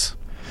choice.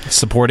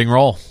 Supporting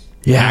role.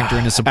 Yeah. Actor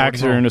in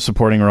a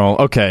supporting role.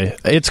 Okay.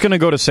 It's going to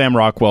go to Sam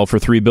Rockwell for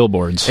Three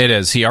Billboards. It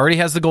is. He already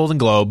has the Golden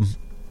Globe.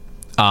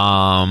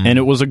 And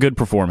it was a good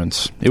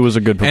performance. He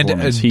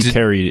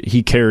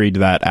carried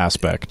that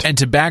aspect. And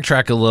to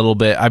backtrack a little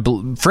bit,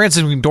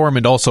 Frances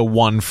McDormand also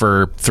won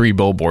for Three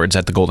Billboards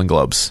at the Golden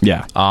Globes.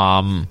 Yeah.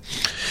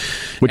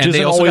 Which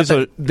is always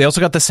they also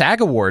got the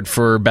SAG Award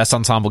for Best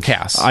Ensemble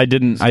Cast. I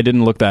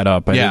didn't look that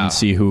up. I didn't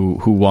see who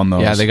won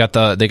those. Yeah, they got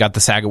the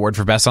SAG Award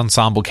for Best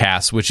Ensemble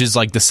Cast, which is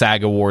like the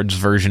SAG Awards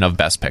version of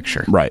Best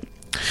Picture. Right.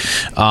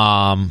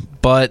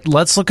 But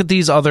let's look at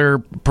these other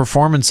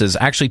performances.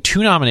 Actually,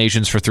 2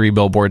 nominations for Three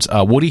Billboards.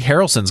 Woody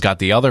Harrelson's got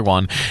the other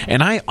one.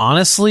 And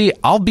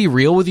I'll be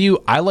real with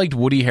you, I liked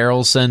Woody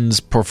Harrelson's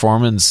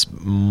performance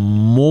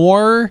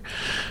more,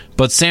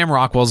 but Sam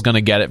Rockwell's going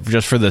to get it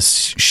just for the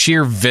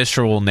sheer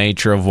visceral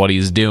nature of what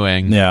he's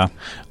doing. Yeah.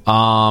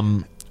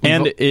 And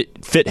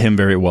it fit him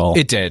very well.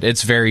 It did.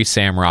 It's very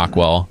Sam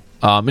Rockwell.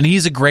 And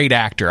he's a great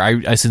actor.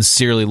 I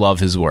sincerely love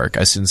his work.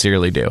 I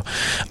sincerely do.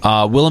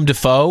 Willem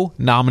Dafoe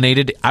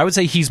nominated. I would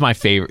say he's my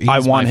favorite. I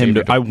want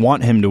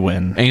him to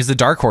win. And he's the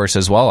dark horse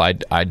as well,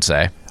 I'd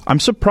say.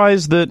 I'm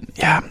surprised that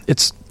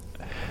it's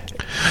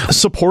a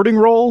supporting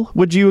role.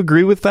 Would you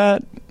agree with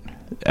that?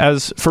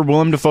 As for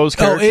Willem Dafoe's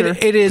character?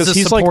 It is a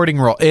supporting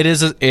role. It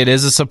is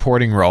a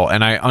supporting role,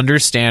 and I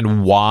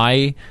understand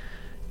why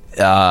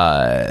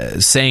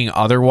saying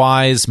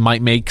otherwise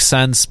might make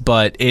sense,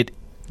 but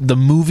the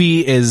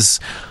movie is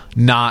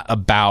not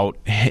about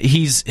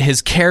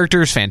his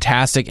character is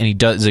fantastic and he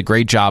does a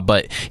great job,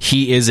 but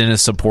he is in a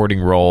supporting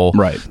role.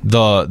 Right.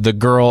 The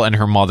girl and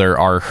her mother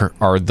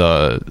are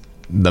the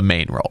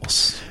main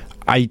roles.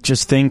 I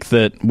just think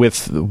that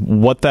with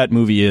what that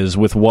movie is,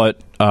 with what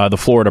the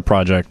Florida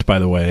Project, by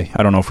the way,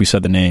 I don't know if we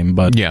said the name,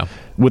 but yeah,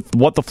 with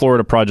what the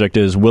Florida Project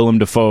is, Willem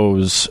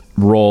Dafoe's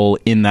role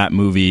in that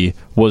movie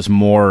was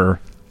more.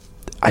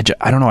 I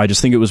don't know. I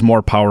just think it was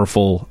more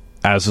powerful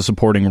as a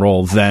supporting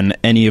role than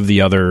any of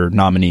the other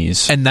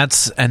nominees. And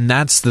that's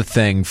the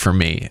thing for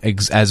me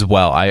as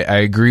well. I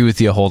agree with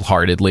you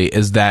wholeheartedly,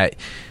 is that,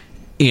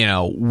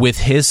 with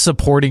his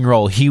supporting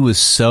role, he was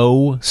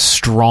so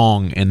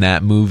strong in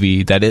that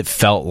movie that it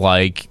felt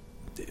like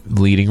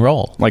leading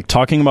role. Like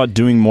talking about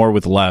doing more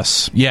with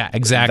less. Yeah,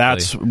 exactly.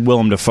 That's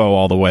Willem Dafoe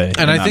all the way.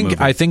 And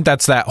I think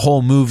that's that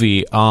whole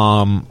movie.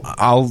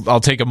 I'll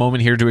take a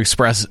moment here to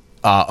express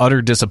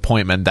utter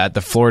disappointment that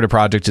the Florida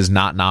Project is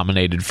not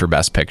nominated for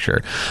Best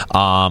Picture.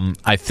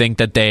 I think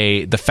that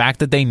the fact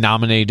that they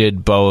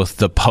nominated both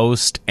The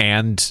Post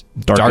and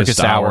Darkest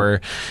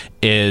Hour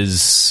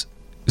is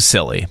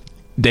silly.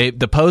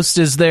 The Post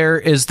is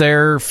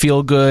their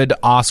feel good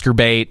Oscar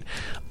bait.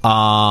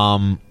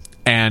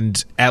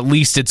 And at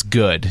least it's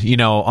good.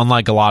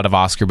 Unlike a lot of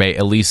Oscar bait,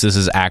 at least this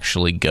is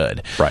actually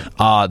good. Right.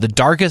 The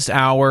Darkest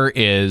Hour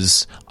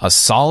is a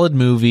solid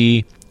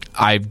movie.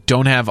 I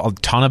don't have a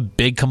ton of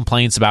big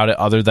complaints about it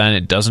other than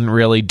it doesn't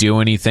really do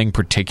anything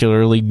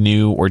particularly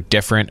new or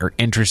different or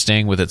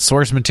interesting with its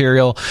source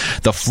material.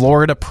 The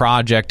Florida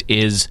Project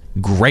is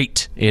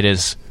great. It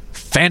is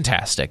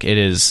fantastic. It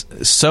is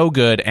so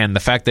good, and the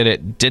fact that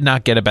it did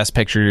not get a Best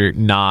Picture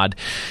nod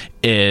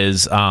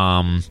is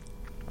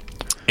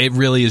it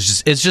really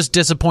is it's just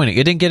disappointing.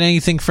 It didn't get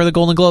anything for the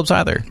Golden Globes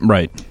either.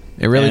 Right.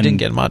 It really didn't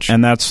get much.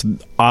 And that's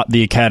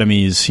the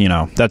Academy's,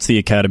 that's the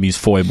Academy's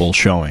foible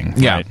showing.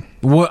 Yeah. Right?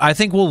 Well, I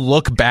think we'll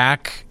look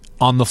back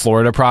on the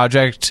Florida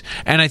Project,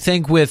 and I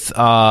think with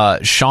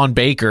Sean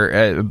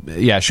Baker,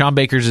 Sean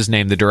Baker's his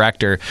name, the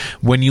director,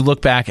 when you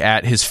look back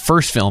at his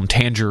first film,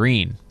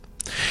 Tangerine,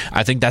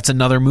 I think that's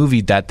another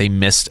movie that they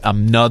missed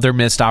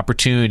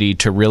opportunity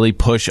to really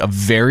push a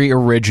very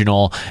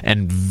original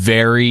and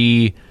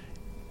very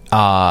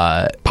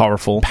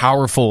powerful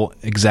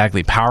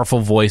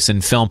voice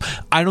in film.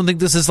 I don't think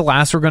this is the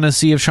last we're going to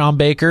see of Sean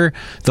Baker.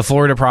 The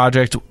Florida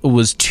Project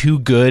was too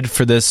good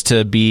for this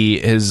to be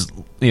his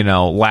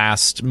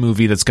last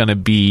movie that's going to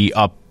be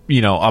up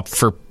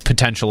for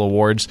potential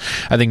awards.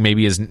 I think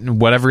maybe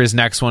whatever his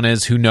next one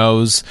is, who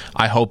knows.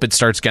 I hope it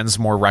starts getting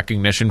some more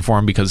recognition for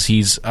him because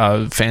he's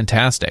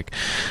fantastic.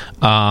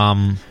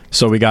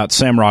 So we got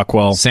Sam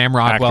Rockwell,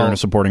 actor in a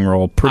supporting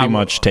role, pretty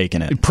much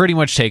taking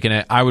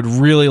it. I would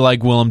really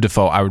like Willem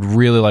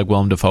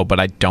Dafoe. But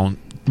I don't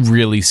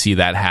really see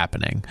that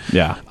happening.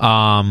 Yeah.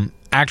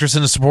 Actress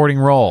in a supporting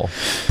role.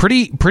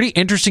 Pretty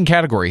interesting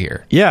category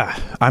here. Yeah.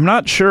 I'm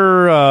not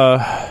sure.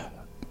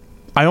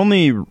 I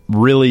only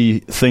really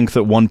think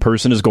that one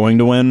person is going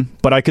to win,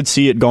 but I could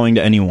see it going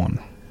to anyone.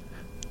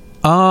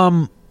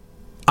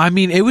 I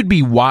mean, it would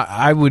be.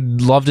 I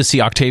would love to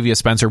see Octavia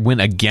Spencer win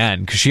again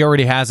because she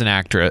already has an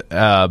actress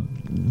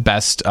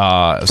best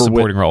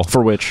supporting role.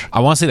 For which?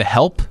 I want to say The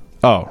Help.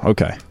 Oh,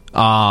 okay.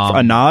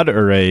 A nod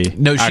or a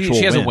no?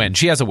 She has a win.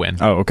 She has a win.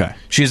 Oh, okay.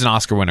 She's an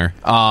Oscar winner.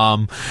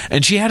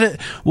 And she had a.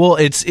 Well,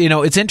 it's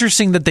it's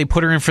interesting that they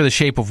put her in for The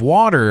Shape of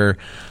Water.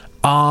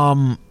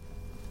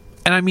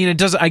 And I mean,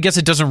 I guess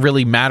it doesn't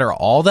really matter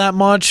all that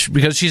much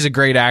because she's a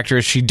great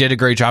actress. She did a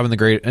great job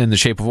in The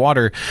Shape of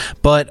Water.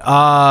 But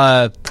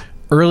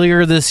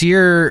earlier this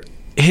year,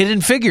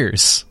 Hidden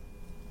Figures.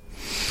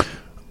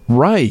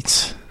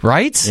 Right?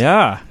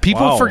 Yeah.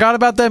 People forgot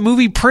about that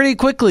movie pretty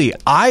quickly.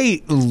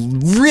 I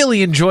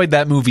really enjoyed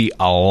that movie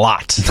a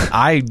lot.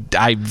 I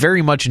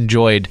very much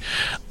enjoyed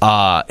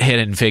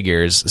Hidden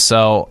Figures.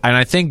 So, and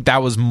I think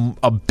that was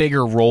a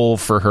bigger role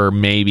for her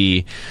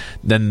maybe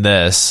than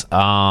this.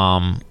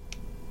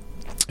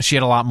 She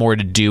had a lot more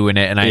to do in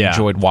it, and I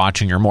enjoyed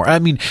watching her more. I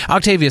mean,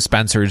 Octavia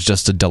Spencer is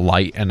just a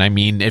delight, and I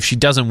mean, if she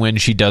doesn't win,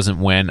 she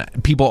doesn't win.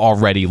 People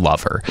already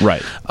love her.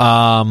 Right.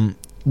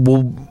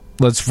 Well,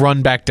 let's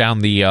run back down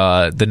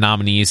the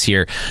nominees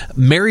here.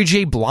 Mary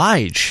J.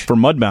 Blige for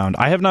Mudbound.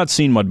 I have not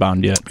seen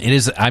Mudbound yet. It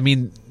is. I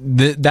mean,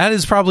 that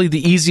is probably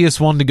the easiest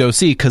one to go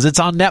see because it's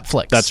on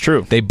Netflix. That's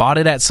true. They bought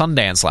it at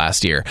Sundance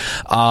last year.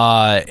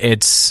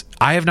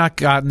 I have not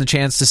gotten the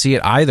chance to see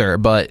it either,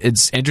 but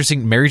it's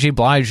interesting. Mary J.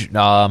 Blige,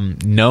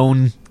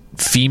 known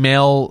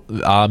female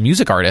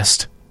music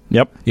artist.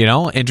 Yep.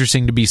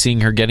 Interesting to be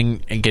seeing her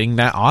getting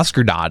that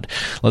Oscar nod.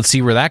 Let's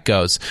see where that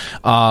goes.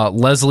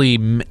 Leslie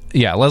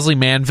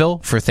Manville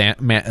for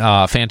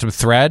Phantom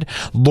Thread.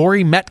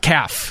 Laurie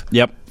Metcalf.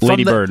 Yep.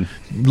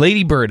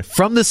 Lady Bird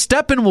from the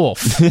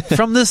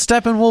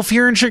Steppenwolf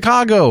here in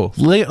Chicago.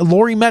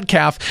 Laurie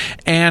Metcalf,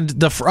 and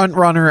the front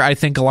runner, I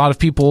think a lot of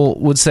people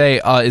would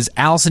say, is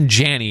Allison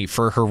Janney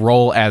for her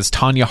role as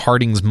Tonya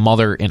Harding's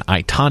mother in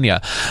I,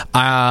 Tonya.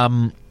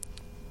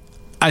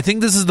 I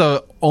think this is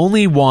the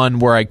only one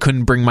where I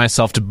couldn't bring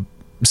myself to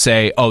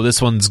say, oh,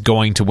 this one's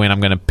going to win, I'm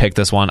going to pick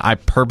this one. I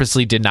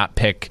purposely did not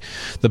pick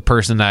the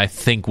person that I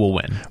think will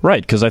win.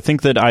 Right, because I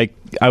think that I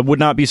would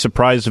not be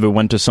surprised if it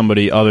went to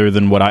somebody other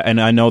than what and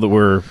I know that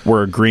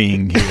we're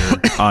agreeing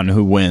here on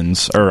who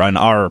wins, or on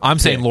our I'm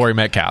pick. saying Laurie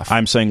Metcalf.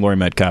 I'm saying Laurie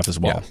Metcalf as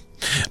well.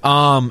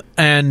 Yeah.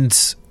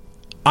 And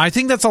I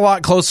think that's a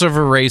lot closer of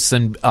a race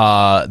than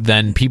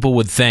people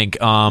would think.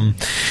 By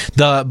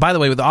the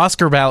way, the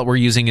Oscar ballot we're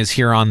using is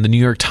here on the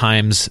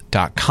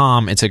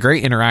NewYorkTimes.com. It's a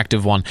great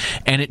interactive one,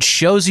 and it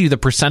shows you the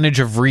percentage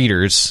of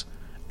readers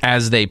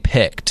as they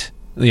picked.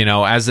 You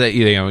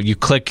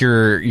click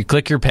your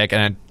pick,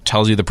 and it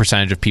tells you the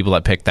percentage of people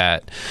that picked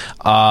that.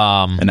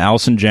 And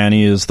Allison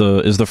Janney is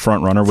the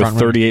front runner with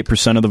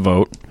 38% of the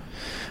vote,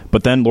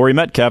 but then Laurie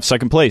Metcalf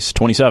second place,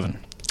 27%.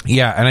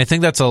 Yeah, and I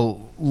think that's a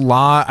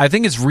lot. I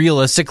think it's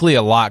realistically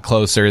a lot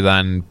closer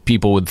than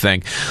people would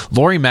think.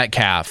 Laurie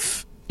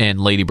Metcalf in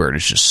Lady Bird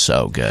is just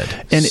so good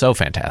and so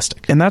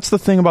fantastic. And that's the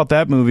thing about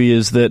that movie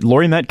is that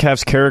Laurie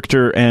Metcalf's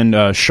character and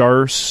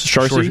Saoirse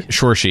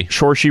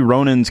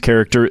Ronan's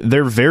character,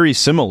 they're very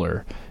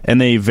similar,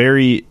 and they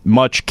very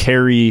much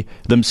carry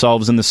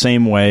themselves in the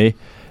same way.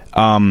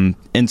 And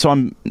so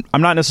I'm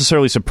not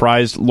necessarily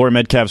surprised. Laurie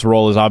Metcalf's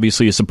role is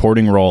obviously a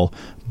supporting role,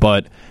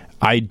 but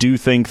I do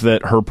think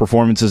that her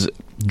performance is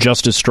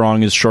just as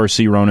strong as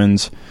Saoirse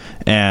Ronan's,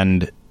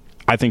 and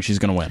I think she's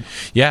going to win.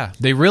 Yeah,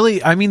 they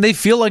really, I mean, they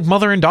feel like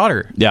mother and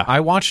daughter. Yeah. I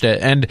watched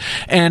it, and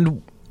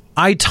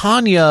I,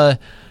 Tonya,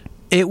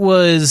 it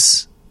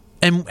was,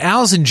 and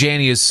Allison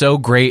Janney is so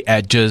great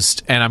at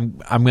just,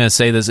 and I'm going to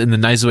say this in the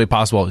nicest way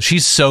possible,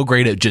 she's so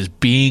great at just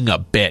being a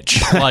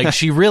bitch. Like,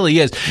 she really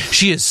is.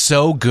 She is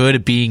so good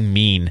at being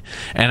mean,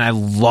 and I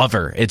love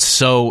her. It's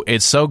so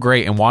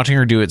great, and watching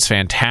her do it's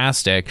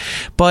fantastic.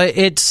 But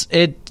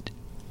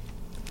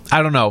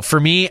I don't know. For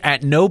me,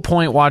 at no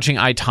point watching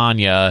I,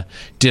 Tonya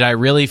did I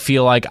really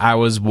feel like I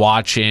was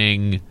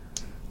watching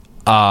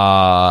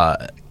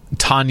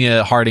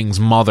Tonya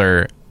Harding's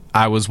mother.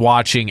 I was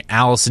watching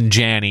Allison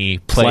Janney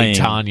play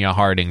Tonya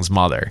Harding's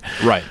mother.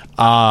 Right.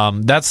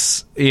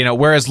 That's,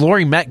 whereas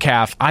Laurie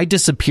Metcalf, I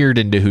disappeared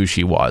into who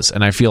she was.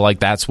 And I feel like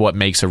that's what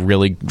makes a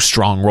really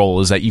strong role,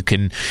 is that you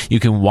can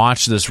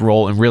watch this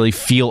role and really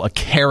feel a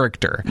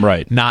character.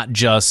 Right. Not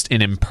just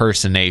an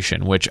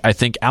impersonation, which I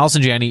think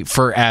Allison Janney,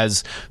 for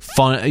as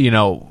funny,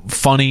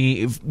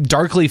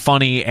 darkly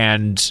funny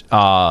and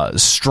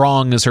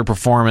strong as her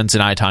performance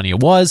in I, Tonya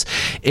was,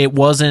 it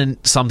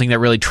wasn't something that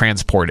really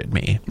transported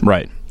me.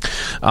 Right.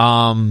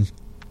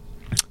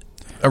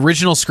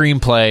 Original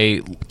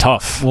screenplay,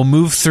 tough. We'll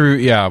move through.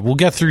 Yeah, we'll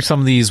get through some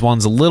of these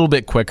ones a little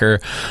bit quicker.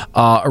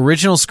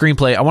 Original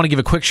screenplay, I want to give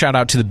a quick shout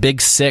out to The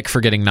Big Sick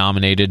for getting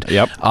nominated.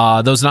 Yep.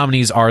 Those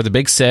nominees are The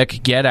Big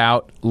Sick, Get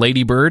Out,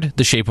 Lady Bird,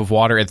 The Shape of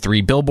Water, and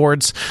 3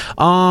 Billboards. It's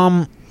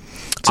a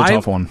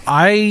tough one.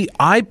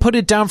 I put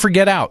it down for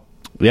Get Out.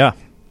 Yeah,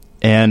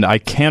 and I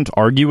can't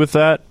argue with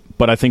that.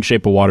 But I think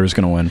Shape of Water is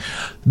going to win.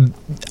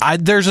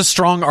 There's a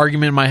strong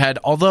argument in my head.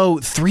 Although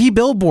 3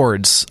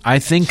 Billboards, I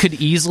think, could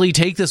easily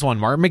take this one.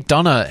 Martin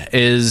McDonagh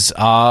is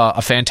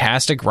a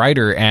fantastic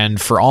writer, and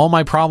for all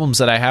my problems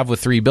that I have with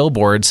 3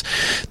 Billboards,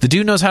 the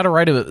guy knows how to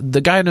write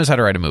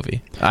a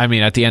movie. I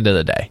mean, at the end of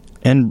the day.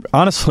 And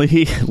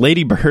honestly,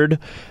 Lady Bird,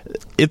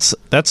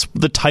 that's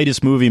the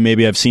tightest movie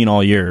maybe I've seen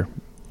all year.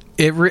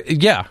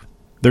 Yeah.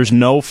 There's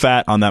no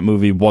fat on that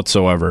movie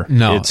whatsoever.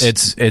 No,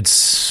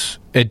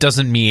 it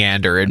doesn't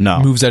meander. It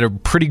moves at a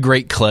pretty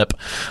great clip.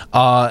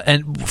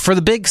 And for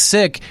The Big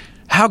Sick,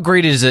 how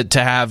great is it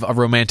to have a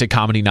romantic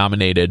comedy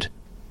nominated?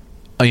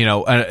 I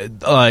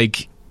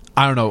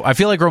don't know. I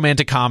feel like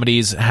romantic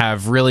comedies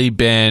have really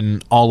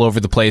been all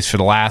over the place for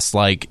the last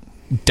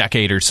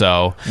decade or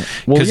so,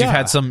 because you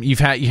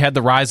had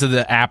the rise of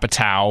the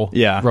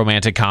Apatow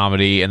romantic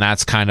comedy, and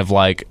that's kind of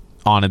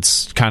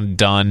it's kind of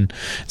done.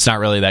 It's not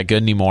really that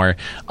good anymore.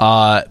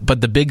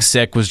 But The Big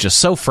Sick was just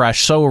so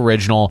fresh, so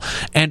original,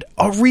 and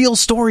a real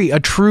story, a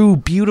true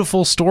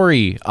beautiful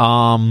story.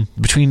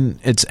 Between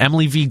it's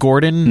Emily V.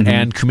 Gordon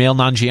and Kumail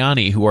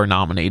Nanjiani who are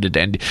nominated,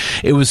 and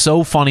it was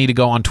so funny to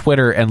go on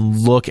Twitter and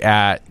look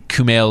at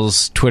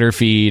Kumail's Twitter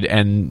feed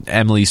and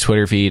Emily's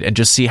Twitter feed and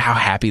just see how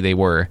happy they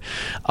were,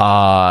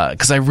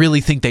 because I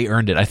really think they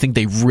earned it. I think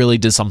they really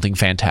did something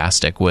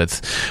fantastic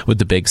with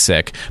The Big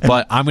Sick.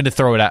 But I'm going to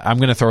throw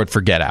it for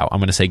Get Out. I'm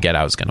going to say Get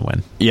Out is going to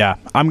win. Yeah,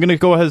 I'm going to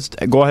go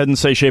ahead and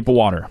say Shape of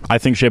Water. I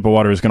think Shape of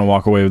Water is going to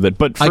walk away with it.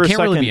 But for I can't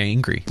really be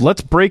angry.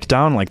 Let's break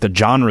down the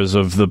genres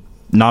of the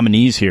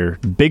nominees here.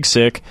 Big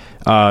Sick,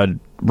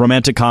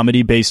 romantic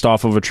comedy based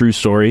off of a true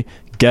story.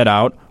 Get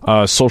Out,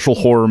 social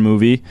horror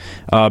movie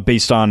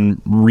based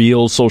on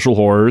real social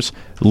horrors.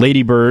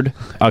 Lady Bird,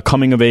 a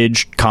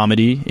coming-of-age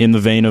comedy in the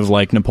vein of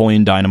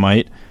Napoleon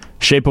Dynamite.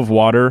 Shape of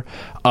Water,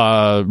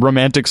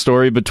 romantic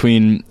story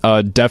between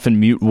a deaf and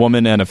mute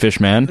woman and a fish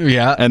man.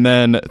 Yeah. And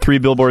then 3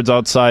 Billboards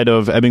Outside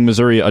of Ebbing,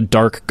 Missouri,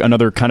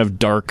 another kind of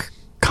dark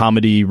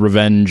comedy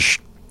revenge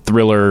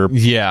thriller.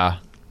 Yeah.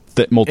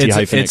 That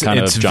multi-hyphenate kind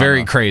of it's genre.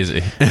 Very crazy.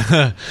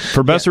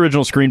 For Best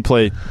Original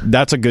Screenplay,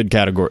 that's a good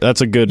category.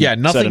 That's a good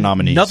set of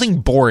nominees.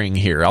 Nothing boring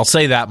here. I'll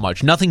say that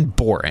much. Nothing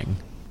boring.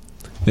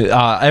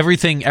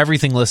 Everything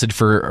listed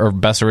for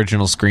Best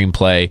Original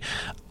Screenplay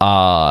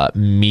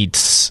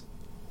meets...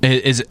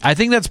 I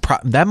think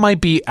that might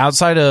be,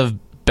 outside of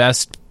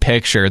Best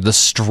Picture, the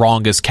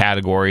strongest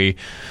category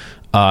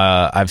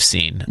I've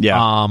seen.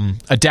 Yeah.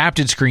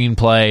 Adapted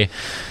Screenplay...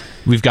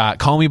 We've got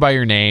Call Me By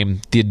Your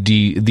Name, the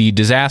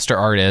Disaster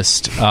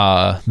Artist,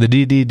 the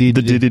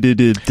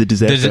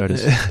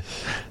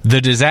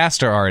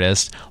Disaster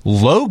Artist,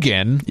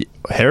 Logan.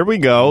 Here we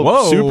go.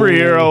 Whoa.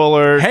 Superhero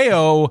alert.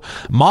 Heyo,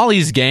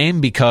 Molly's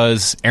Game,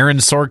 because Aaron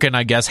Sorkin,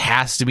 I guess,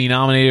 has to be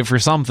nominated for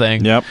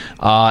something. Yep.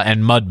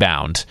 And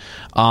Mudbound.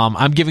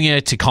 I'm giving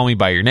it to Call Me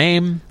By Your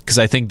Name, because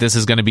I think this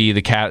is going to be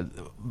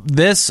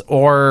this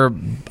or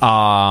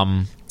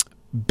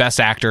Best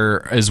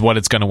Actor is what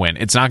it's going to win.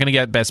 It's not going to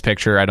get Best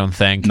Picture, I don't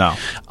think. No.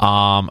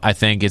 I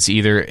think it's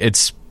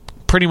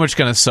pretty much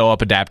going to sew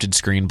up adapted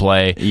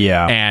screenplay.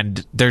 Yeah.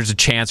 And there's a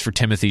chance for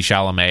Timothée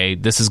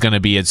Chalamet. This is going to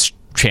be its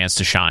chance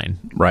to shine.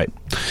 Right.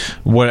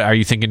 What are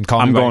you thinking?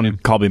 I'm going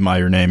Call Me by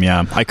Your Name.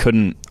 Yeah. I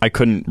couldn't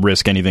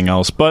risk anything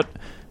else. But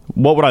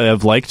what would I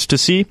have liked to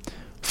see?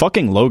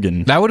 Fucking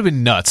Logan. That would have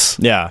been nuts.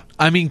 Yeah.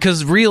 I mean,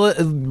 because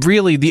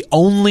really, the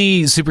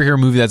only superhero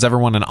movie that's ever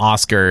won an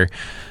Oscar,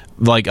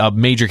 like a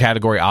major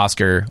category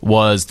Oscar,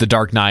 was The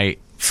Dark Knight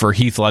for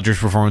Heath Ledger's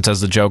performance as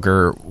the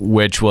Joker,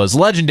 which was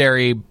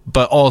legendary,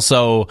 but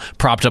also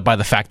propped up by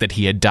the fact that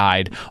he had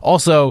died.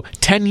 Also,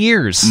 10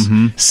 years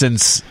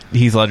since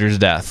Heath Ledger's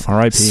death.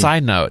 R.I.P.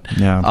 Side note.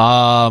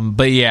 Yeah.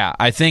 But yeah,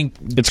 I think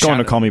it's going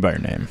to Call Me by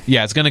Your Name.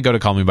 Yeah, it's going to go to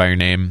Call Me by Your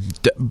Name.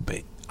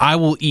 I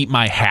will eat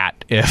my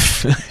hat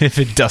if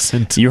it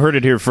doesn't. You heard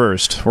it here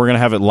first. We're going to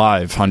have it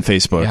live on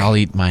Facebook. Yeah, I'll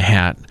eat my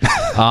hat.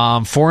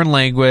 Foreign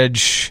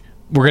language,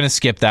 we're going to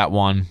skip that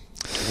one.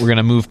 We're going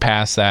to move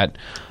past that.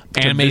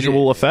 Animated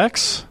visual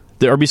effects?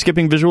 Are we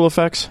skipping visual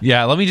effects?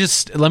 Yeah, let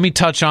me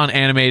touch on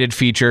animated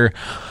feature,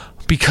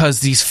 because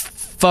these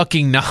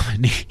fucking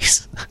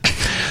nominees.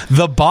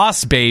 The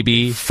Boss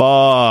Baby.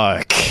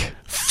 Fuck.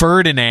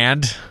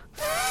 Ferdinand.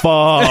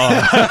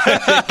 Fuck.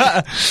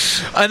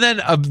 And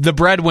then the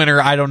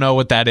Breadwinner, I don't know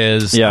what that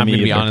is. Yeah, I'm going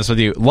to be honest with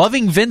you.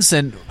 Loving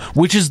Vincent,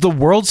 which is the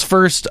world's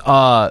first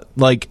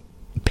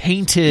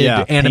painted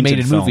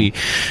animated movie.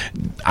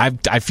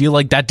 I feel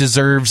like that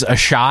deserves a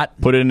shot.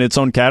 Put it in its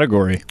own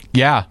category.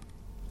 Yeah.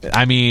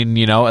 I mean,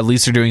 at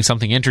least they're doing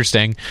something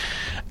interesting.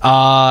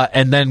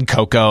 And then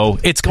Coco.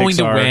 It's going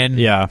Pixar, to win.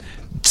 Yeah.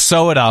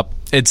 Sew it up.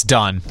 It's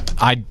done.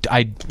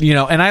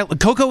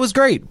 Coco was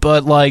great,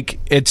 but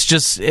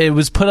it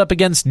was put up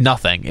against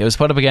nothing. It was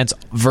put up against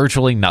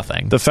virtually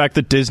nothing. The fact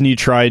that Disney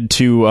tried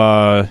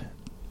to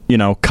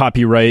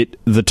copyright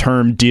the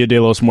term Dia de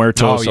los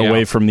Muertos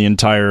away from the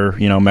entire,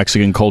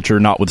 Mexican culture,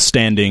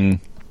 notwithstanding,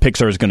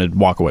 Pixar is going to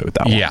walk away with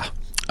that one. Yeah.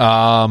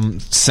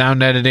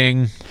 Sound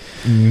editing,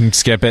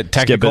 skip it.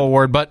 Technical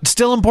award, but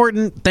still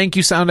important. Thank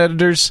you, sound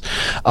editors.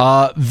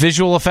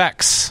 Visual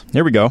effects.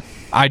 Here we go.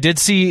 I did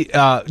see.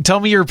 Tell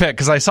me your pick,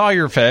 because I saw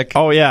your pick.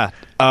 Oh yeah,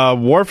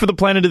 War for the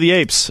Planet of the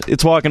Apes.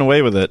 It's walking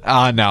away with it.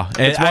 No,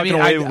 it's walking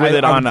away with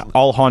it on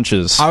all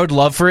haunches. I would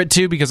love for it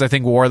too, because I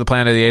think War of the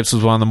Planet of the Apes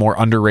was one of the more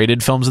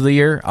underrated films of the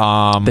year.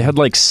 They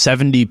had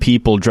 70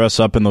 people dress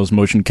up in those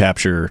motion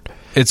capture.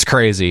 It's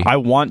crazy. I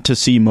want to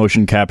see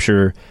motion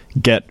capture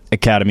get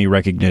Academy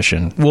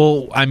recognition.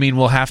 Well, I mean,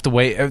 we'll have to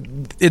wait.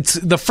 It's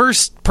the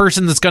first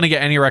person that's going to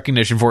get any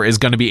recognition for it is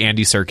going to be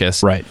Andy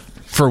Serkis. Right.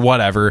 For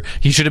whatever.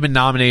 He should have been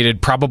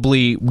nominated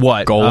probably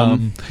what?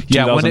 Golem?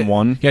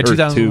 2001?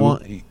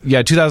 2001.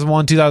 Yeah,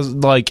 2001,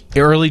 2000,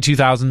 early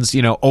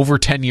 2000s, over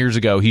 10 years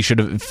ago. He should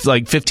have,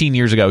 15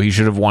 years ago, he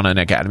should have won an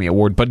Academy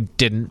Award, but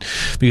didn't,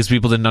 because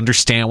people didn't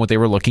understand what they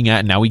were looking at,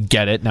 and now we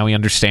get it. Now we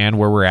understand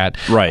where we're at.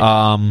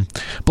 Right.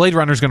 Blade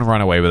Runner's going to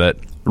run away with it.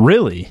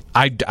 Really?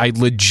 I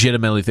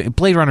legitimately think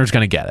Blade Runner's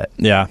going to get it.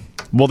 Yeah.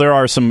 Well, there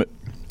are some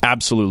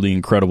absolutely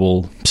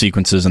incredible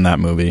sequences in that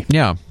movie.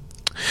 Yeah.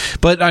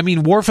 But I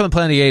mean, War for the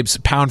Planet of the Apes,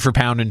 pound for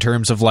pound, in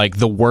terms of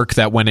the work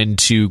that went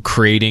into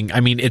creating.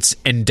 I mean, it's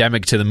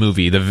endemic to the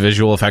movie. The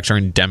visual effects are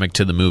endemic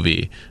to the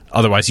movie.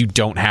 Otherwise, you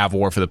don't have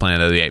War for the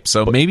Planet of the Apes.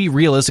 So maybe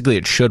realistically,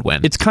 it should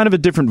win. It's kind of a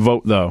different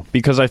vote, though,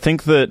 because I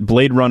think that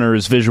Blade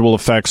Runner's visual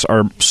effects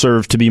are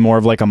served to be more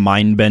of a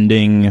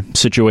mind-bending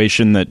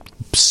situation that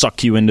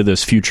suck you into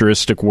this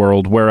futuristic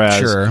world,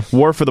 whereas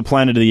War for the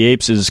Planet of the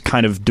Apes is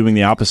kind of doing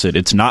the opposite.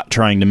 It's not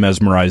trying to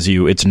mesmerize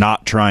you. It's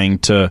not trying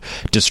to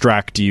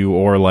distract you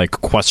or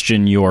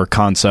question your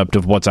concept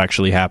of what's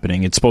actually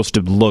happening. It's supposed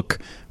to look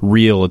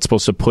real. It's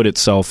supposed to put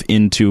itself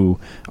into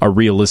a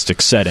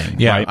realistic setting.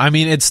 Yeah, right? I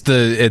mean, it's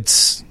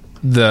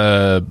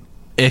the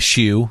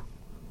issue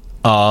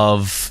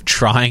of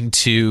trying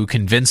to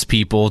convince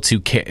people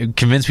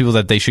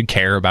that they should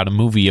care about a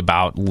movie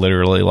about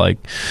literally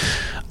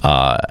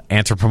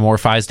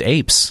anthropomorphized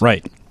apes,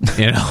 right?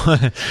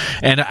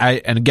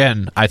 And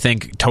again, I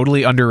think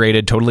totally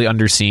underrated, totally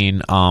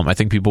underseen. I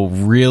think people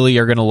really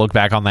are going to look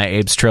back on that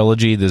Apes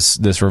trilogy,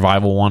 this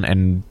revival one,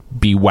 and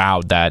be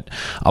wowed that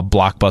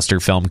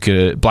blockbuster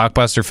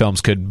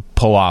films could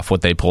pull off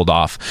what they pulled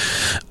off.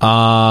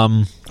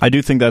 I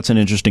do think that's an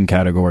interesting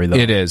category, though.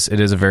 It is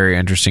a very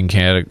interesting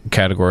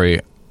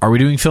category. Are we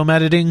doing film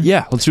editing?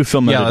 Yeah, let's do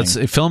film editing. Yeah,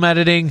 let's film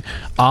editing.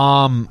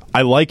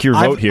 I like your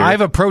vote here. I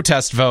have a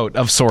protest vote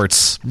of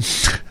sorts.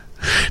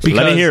 Because,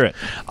 let me hear it.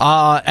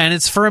 And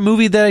it's for a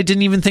movie that I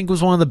didn't even think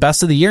was one of the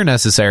best of the year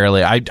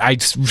necessarily. I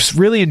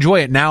really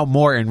enjoy it now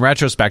more in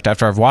retrospect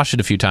after I've watched it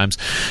a few times.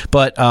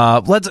 But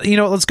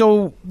let's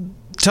go.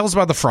 Tell us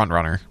about The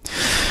Frontrunner.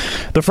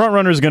 The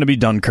Frontrunner is going to be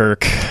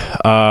Dunkirk,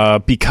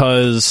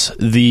 because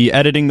the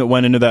editing that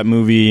went into that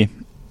movie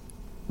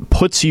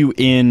puts you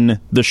in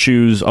the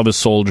shoes of a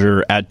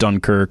soldier at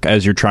Dunkirk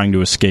as you're trying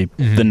to escape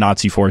the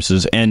Nazi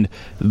forces. And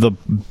the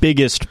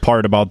biggest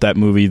part about that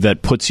movie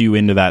that puts you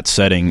into that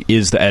setting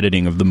is the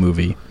editing of the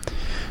movie.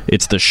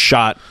 It's the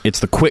shot, it's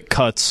the quick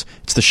cuts,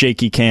 it's the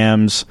shaky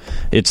cams,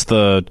 it's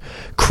the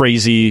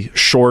crazy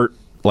short,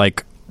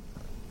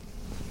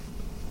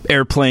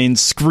 airplanes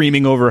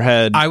screaming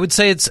overhead. I would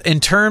say it's in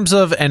terms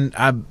of, and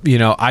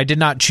I did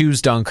not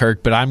choose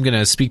Dunkirk, but I'm going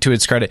to speak to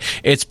its credit.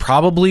 It's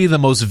probably the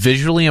most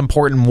visually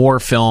important war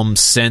film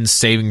since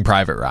Saving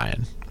Private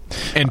Ryan,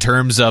 in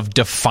terms of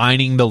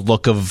defining the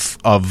look of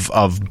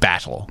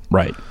battle,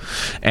 right?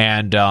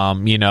 And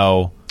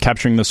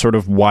capturing the sort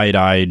of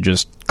wide-eyed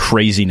just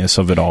craziness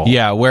of it all.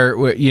 Yeah, where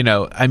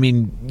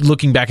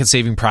looking back at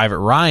Saving Private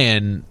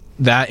Ryan,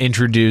 that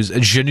introduced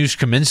Janusz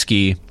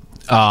Kaminski.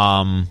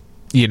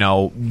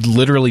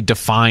 Literally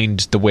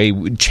changed the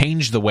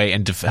way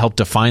and helped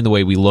define the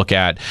way we look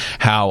at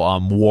how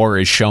war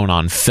is shown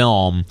on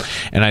film.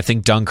 And I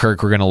think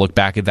Dunkirk, we're going to look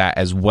back at that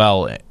as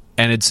well.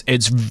 And it's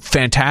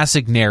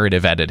fantastic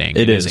narrative editing.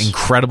 It is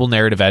incredible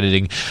narrative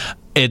editing.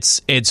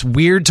 It's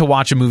weird to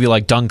watch a movie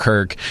like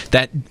Dunkirk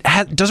that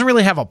doesn't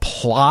really have a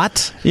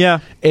plot. Yeah,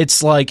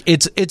 it's like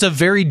it's a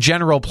very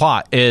general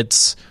plot.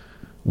 It's,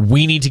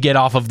 we need to get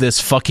off of this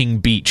fucking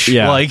beach.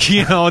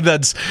 Yeah.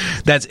 That's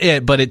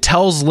it. But it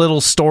tells little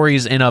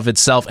stories in of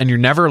itself, and you're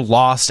never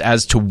lost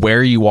as to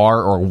where you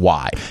are or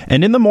why.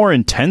 And in the more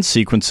intense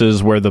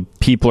sequences where the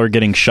people are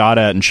getting shot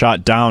at and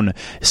shot down,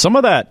 some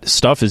of that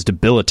stuff is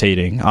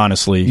debilitating,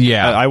 honestly.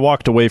 Yeah. I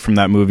walked away from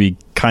that movie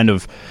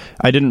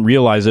I didn't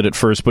realize it at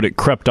first, but it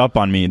crept up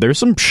on me. There's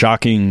some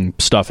shocking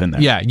stuff in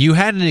there. Yeah, you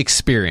had an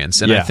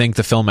experience, and I think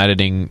the film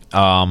editing,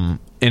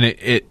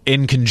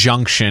 in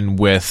conjunction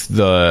with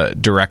the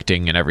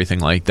directing and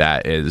everything like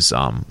that, is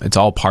it's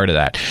all part of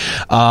that.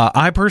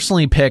 I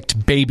personally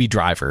picked Baby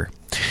Driver,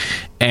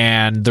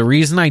 and the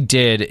reason I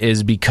did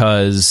is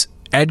because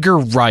Edgar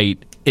Wright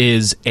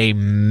is a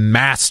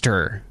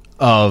master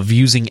of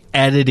using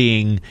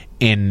editing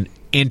in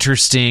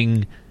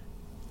interesting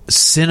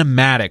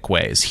cinematic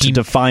ways to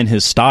define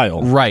his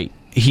style. Right.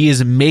 He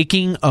is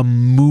making a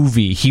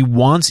movie.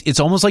 It's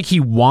almost like he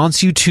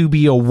wants you to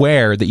be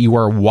aware that you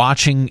are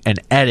watching an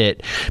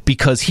edit,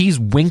 because he's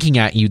winking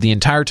at you the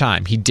entire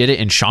time. He did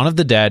it in Shaun of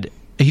the Dead.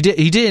 He did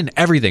it in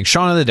everything.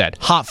 Shaun of the Dead,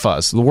 Hot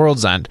Fuzz, The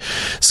World's End,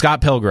 Scott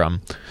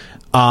Pilgrim.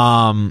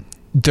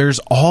 There's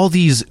all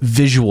these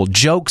visual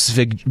jokes,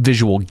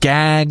 visual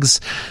gags,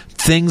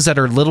 things that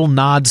are little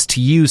nods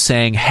to you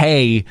saying,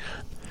 hey,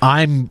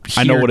 I'm here.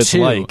 I know what it's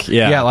too. like.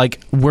 Yeah,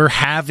 like we're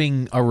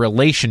having a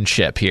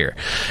relationship here.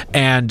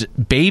 And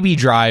Baby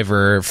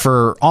Driver,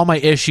 for all my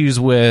issues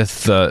with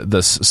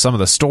some of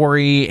the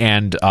story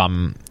and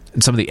some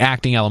of the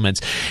acting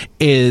elements,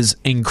 is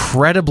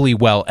incredibly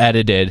well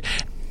edited,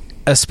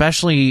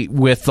 especially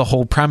with the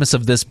whole premise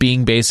of this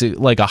being basic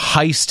like a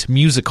heist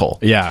musical.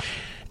 Yeah.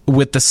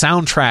 With the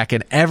soundtrack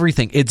and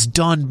everything, it's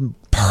done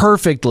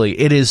perfectly.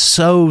 It is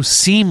so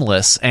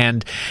seamless,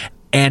 and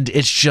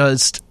it's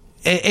just,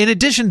 in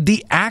addition,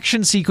 the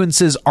action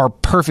sequences are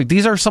perfect.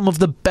 These are some of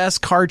the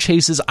best car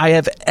chases I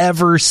have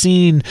ever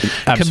seen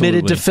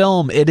committed to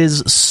film. It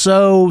is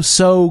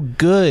so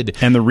good.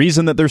 And the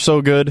reason that they're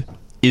so good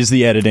is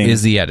the editing.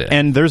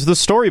 And there's the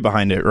story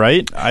behind it,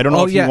 right? I don't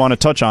know if you want to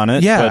touch on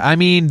it. Yeah, I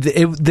mean,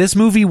 this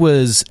movie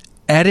was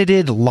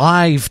edited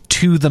live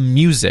to the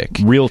music,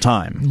 real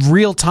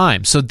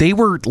time. So they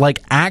were like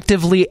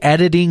actively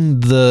editing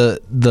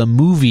the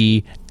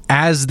movie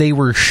as they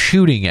were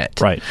shooting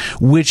it, right?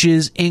 Which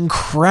is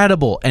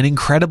incredible and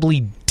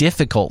incredibly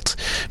difficult,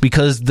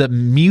 because the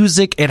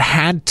music, it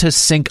had to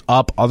sync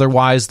up,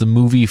 otherwise the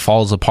movie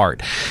falls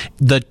apart.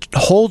 The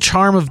whole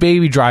charm of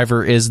Baby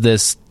Driver is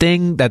this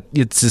thing that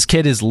this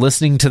kid is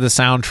listening to the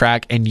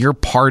soundtrack and you're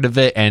part of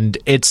it, and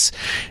it's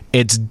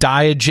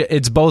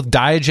both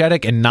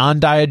diegetic and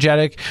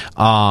non-diegetic.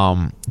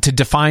 To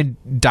define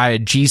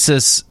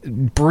diegesis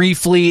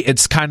briefly,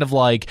 it's kind of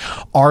like,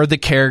 are the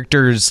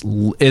characters,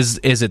 is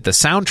it the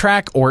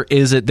soundtrack, or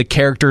is it the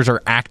characters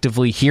are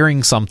actively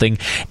hearing something?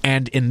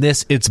 And in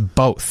this, it's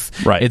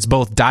both. Right. It's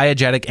both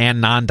diegetic and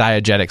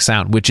non-diegetic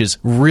sound, which is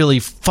really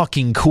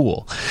fucking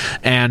cool.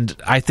 And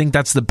I think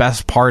that's the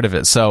best part of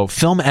it. So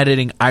film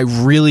editing, I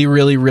really,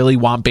 really, really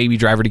want Baby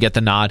Driver to get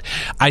the nod.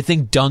 I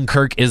think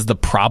Dunkirk is the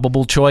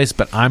probable choice,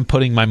 but I'm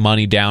putting my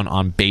money down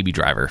on Baby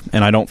Driver.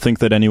 And I don't think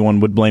that anyone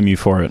would blame you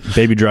for it.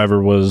 Baby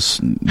Driver was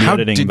the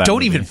editing.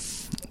 Don't even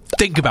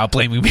think about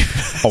blaming me.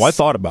 Oh, I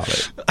thought about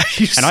it.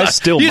 I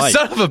still might. You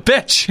son of a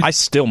bitch. I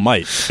still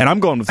might. And I'm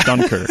going with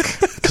Dunkirk.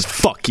 Because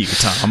fuck you,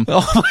 Tom.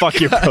 Fuck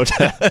your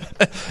protest.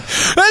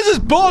 This is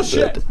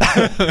bullshit.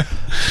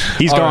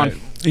 He's gone. Right.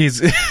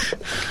 He's...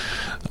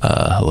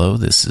 hello,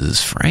 this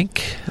is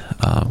Frank.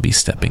 I'll be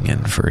stepping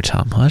in for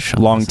Tom Hush.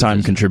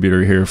 Long-time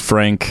contributor here,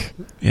 Frank.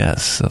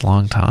 Yes, a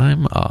long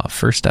time.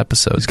 First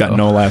episode. He's got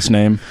no last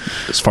name,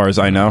 as far as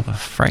I know.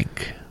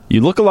 Frank.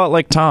 You look a lot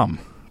like Tom.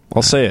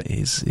 I'll say it.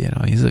 He's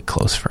a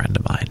close friend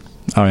of mine.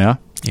 Oh, yeah?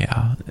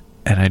 Yeah.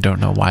 And I don't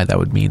know why that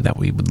would mean that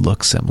we would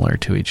look similar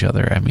to each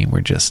other. I mean,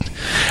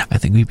 I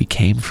think we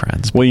became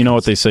friends. Well, you know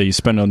what they say. You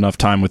spend enough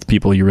time with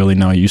people you really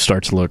know, you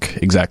start to look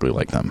exactly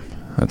like them.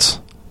 That's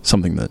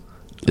something that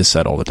is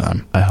said all the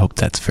time. I hope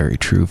that's very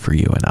true for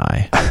you and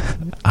I.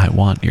 I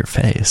want your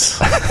face.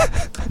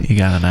 You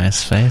got a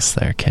nice face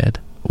there, kid.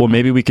 Well,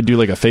 maybe we could do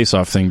like a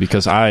face-off thing,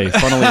 because I,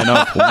 funnily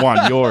enough,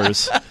 want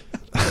yours.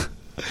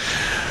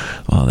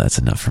 Well, Oh, that's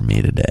enough for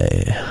me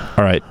today.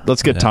 All right,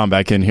 let's get Tom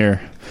back in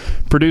here.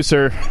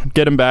 Producer,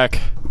 get him back.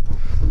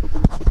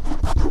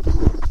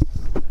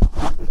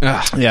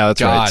 Yeah,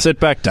 that's right. Sit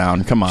back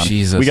down. Come on.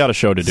 Jesus. We got a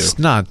show to do. It's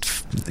not,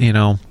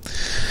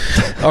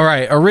 All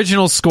right,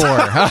 original score.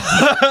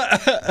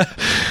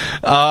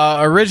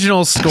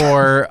 Original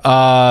score.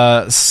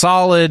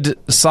 Solid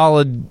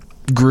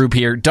group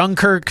here.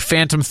 Dunkirk,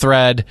 Phantom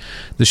Thread,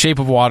 The Shape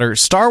of Water,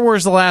 Star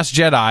Wars The Last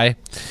Jedi,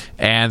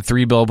 and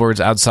 3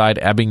 Billboards Outside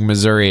Ebbing,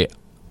 Missouri.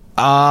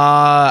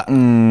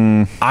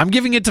 I'm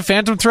giving it to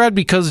Phantom Thread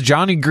because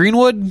Johnny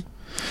Greenwood...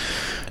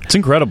 It's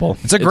incredible.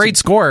 It's a great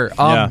score.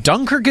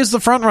 Dunkirk is the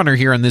front runner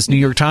here in this New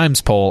York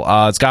Times poll.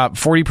 It's got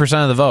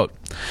 40% of the vote.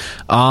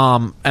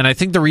 And I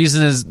think the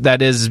reason is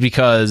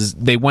because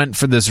they went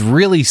for this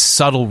really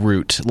subtle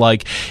route.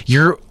 Like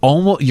you're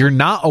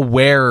not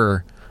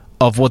aware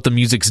of what the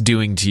music's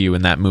doing to you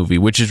in that movie,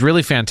 which is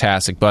really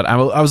fantastic. But I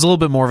was a little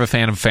bit more of a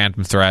fan of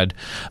Phantom Thread.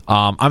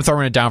 I'm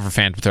throwing it down for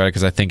Phantom Thread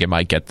because I think it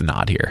might get the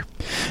nod here.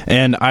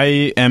 And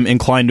I am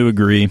inclined to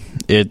agree.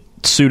 It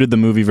suited the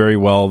movie very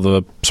well.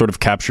 The sort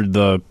of captured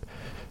the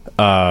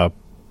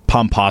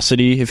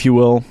pomposity, if you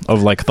will,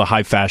 of like the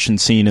high fashion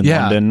scene in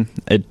London.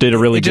 It did a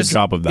really good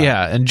job of that.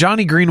 Yeah, and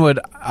Johnny Greenwood,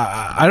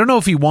 I don't know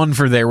if he won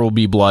for There Will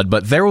Be Blood,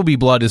 but There Will Be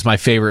Blood is my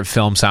favorite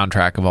film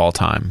soundtrack of all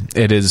time.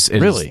 It is.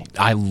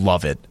 I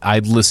love it. I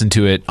listen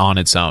to it on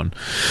its own.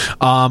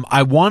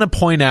 I want to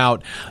point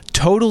out,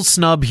 total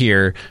snub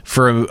here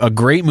for a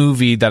great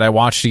movie that I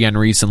watched again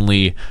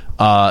recently,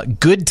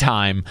 Good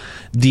Time.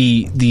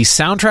 The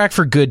soundtrack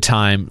for Good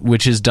Time,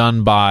 which is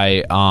done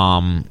by...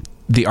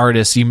 the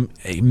artist, you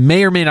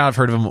may or may not have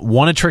heard of him,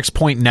 Oneohtrix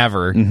Point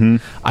Never.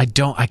 I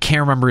can't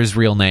remember his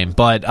real name,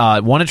 but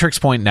Oneohtrix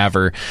Point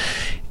Never.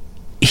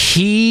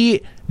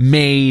 He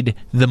made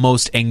the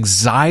most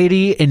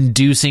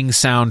anxiety-inducing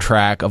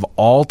soundtrack of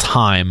all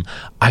time.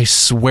 I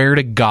swear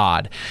to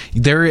God,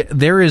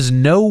 there is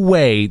no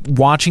way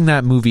watching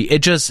that movie.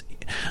 It's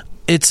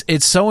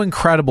so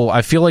incredible.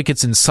 I feel like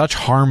it's in such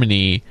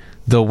harmony,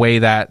 the way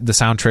that the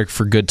soundtrack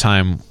for Good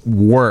Time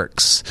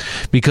works,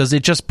 because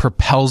it just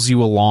propels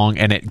you along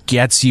and it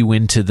gets you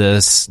into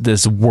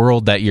this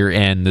world that you're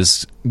in,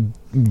 this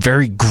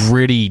very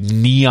gritty,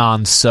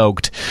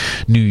 neon-soaked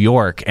New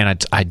York.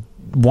 And I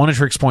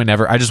Oneohtrix Point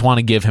Never, I just want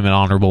to give him an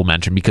honorable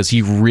mention because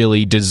he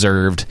really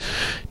deserved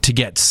to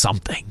get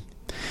something.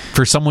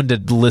 For someone to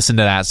listen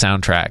to that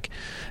soundtrack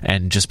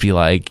and just be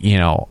like,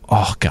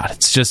 oh God,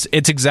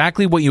 it's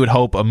exactly what you would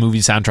hope a movie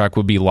soundtrack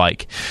would be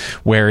like,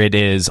 where it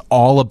is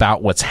all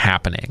about what's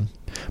happening.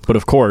 But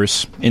of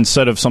course,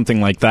 instead of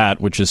something like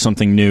that, which is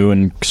something new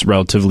and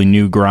relatively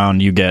new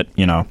ground, you get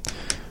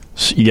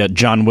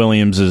John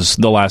Williams'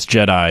 The Last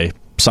Jedi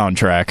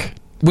soundtrack.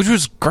 Which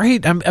was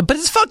great, but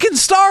it's fucking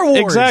Star Wars.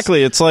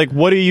 Exactly. It's like,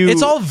 what do you...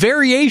 It's all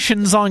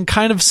variations on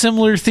kind of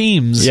similar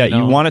themes. Yeah,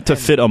 you want it to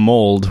fit a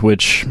mold,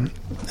 which...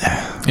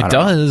 It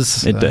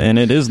does. And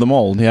it is the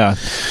mold, yeah.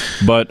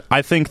 But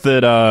I think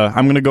that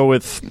I'm going to go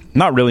with,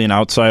 not really an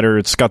outsider,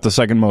 it's got the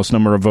second most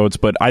number of votes,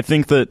 but I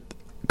think that,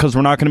 because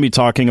we're not going to be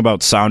talking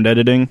about sound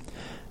editing,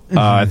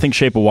 I think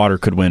Shape of Water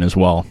could win as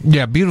well.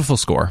 Yeah, beautiful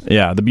score.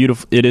 Yeah,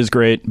 it is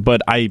great,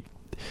 but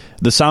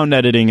the sound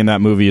editing in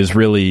that movie is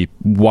really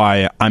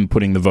why I'm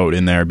putting the vote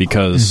in there,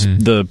 because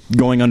the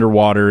going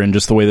underwater and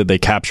just the way that they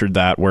captured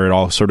that, where it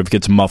all sort of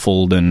gets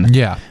muffled, and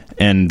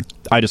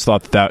I just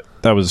thought that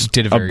was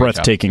a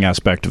breathtaking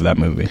aspect of that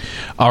movie.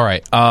 All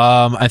right,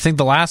 I think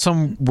the last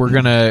one we're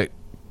gonna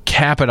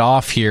cap it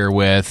off here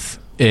with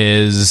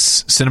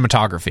is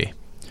cinematography,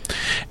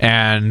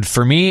 and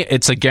for me,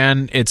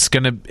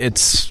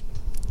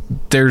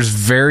 there's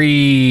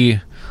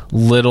very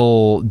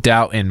little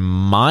doubt in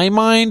my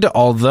mind,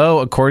 although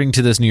according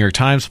to this New York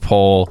Times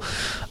poll,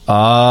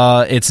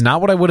 it's not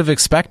what I would have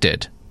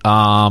expected.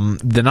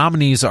 The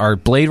nominees are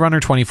Blade Runner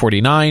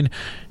 2049,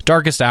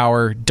 Darkest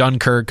Hour,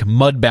 Dunkirk,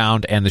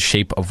 Mudbound, and The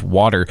Shape of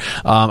Water.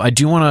 I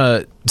do want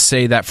to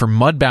say that for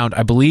Mudbound,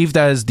 I believe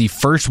that is the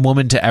first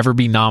woman to ever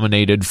be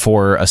nominated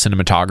for a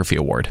cinematography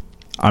award.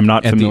 I'm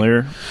not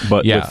familiar,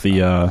 with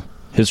the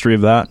history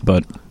of that,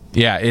 but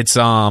yeah, it's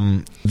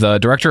the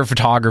director of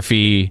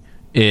photography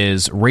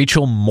is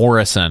Rachel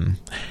Morrison,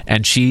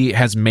 and she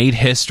has made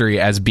history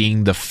as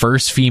being the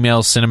first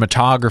female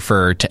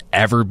cinematographer to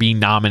ever be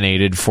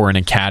nominated for an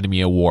Academy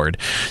Award.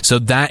 So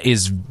that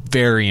is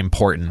very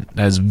important.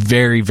 That is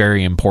very,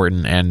 very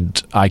important,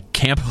 and I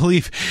can't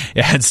believe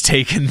it has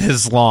taken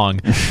this long,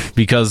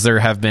 because there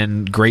have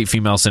been great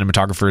female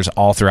cinematographers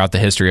all throughout the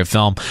history of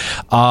film.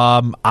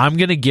 I'm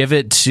going to give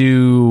it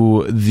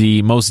to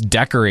the most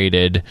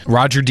decorated,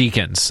 Roger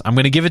Deakins. I'm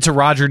going to give it to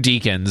Roger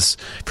Deakins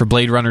for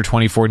Blade Runner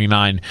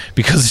 2049,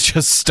 because it's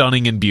just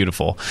stunning and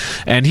beautiful.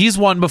 And he's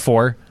won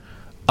before,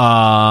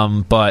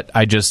 but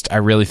I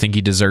really think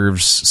he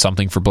deserves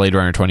something for Blade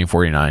Runner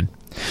 2049.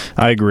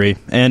 I agree.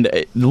 And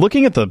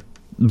looking at the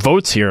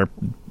votes here,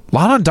 a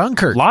lot on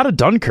Dunkirk. A lot of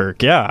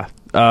Dunkirk, yeah.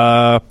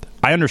 I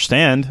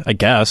understand, I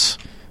guess,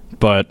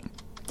 but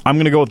I'm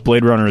going to go with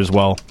Blade Runner as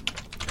well.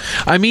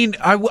 I mean,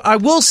 I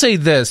will say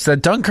this,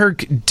 that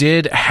Dunkirk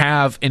did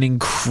have an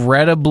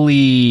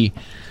incredibly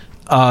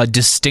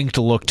distinct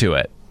look to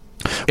it.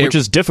 Which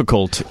is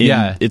difficult.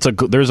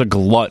 There's a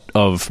glut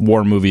of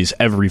war movies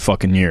every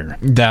fucking year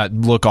that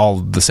look all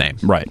the same.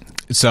 Right.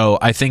 So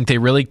I think they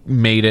really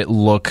made it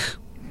look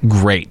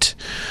great.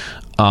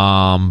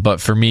 But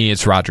for me,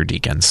 it's Roger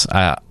Deakins.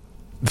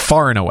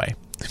 Far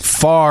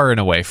and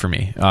away for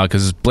me,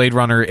 because Blade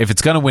Runner, if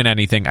it's going to win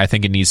anything, I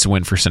think it needs to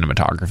win for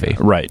cinematography.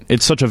 Right.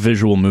 It's such a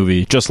visual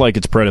movie, just like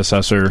its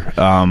predecessor.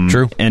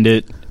 True. And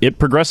it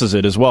progresses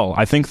it as well.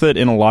 I think that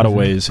in a lot of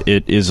ways,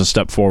 it is a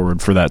step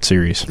forward for that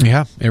series.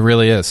 Yeah, it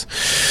really is.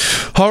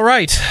 All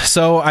right.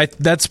 So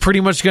that's pretty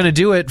much going to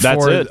do it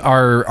for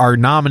our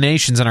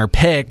nominations and our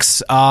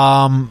picks.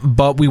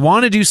 But we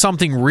want to do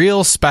something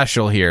real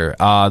special here.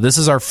 This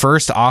is our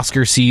first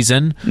Oscar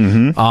season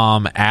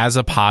as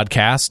a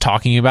podcast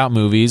talking about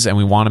movies, and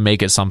we want to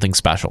make it something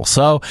special.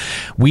 So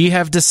we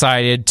have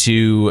decided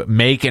to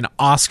make an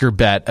Oscar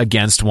bet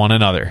against one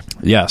another.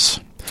 Yes.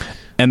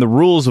 And the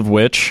rules of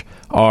which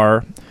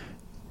are,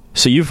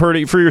 so you've heard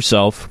it for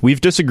yourself.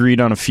 We've disagreed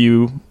on a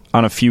few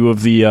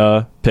of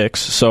the picks.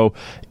 So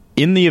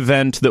in the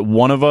event that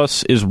one of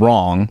us is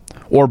wrong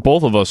or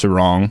both of us are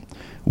wrong,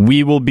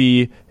 we will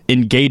be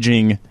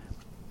engaging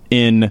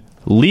in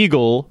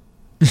legal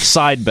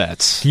side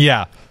bets.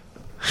 Yeah.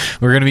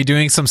 We're going to be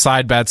doing some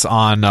side bets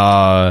on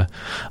a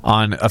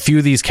few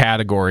of these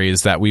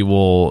categories that we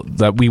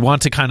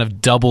want to kind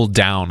of double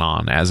down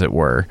on, as it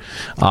were.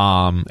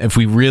 If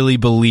we really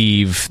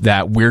believe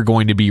that we're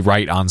going to be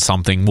right on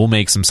something, we'll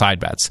make some side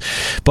bets.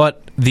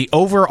 But the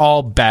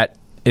overall bet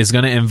is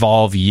going to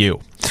involve you.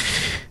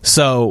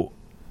 So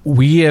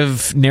we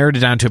have narrowed it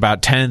down to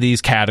about 10 of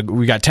these categories.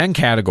 We got 10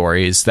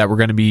 categories that we're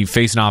going to be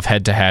facing off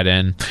head to head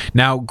in.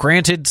 Now,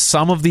 granted,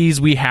 some of these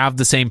we have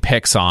the same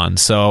picks on,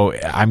 so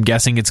I'm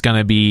guessing it's going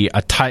to be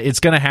it's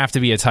going to have to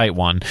be a tight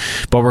one.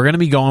 But we're going to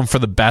be going for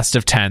the best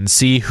of 10.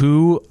 See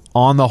who,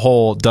 on the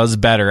whole, does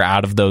better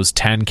out of those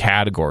 10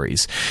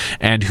 categories,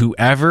 and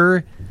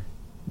whoever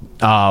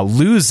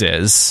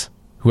loses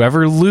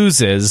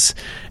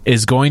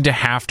is going to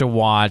have to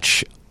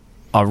watch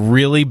a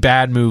really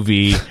bad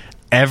movie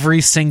every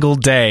single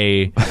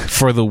day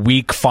for the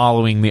week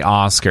following the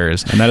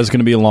Oscars. And that is going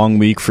to be a long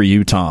week for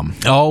you, Tom.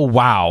 Oh,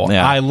 wow.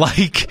 Yeah. I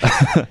like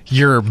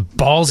your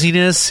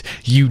ballsiness,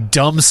 you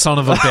dumb son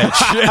of a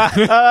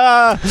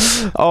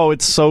bitch. Oh,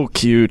 it's so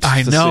cute.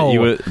 I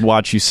know.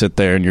 Watch you sit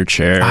there in your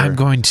chair. I'm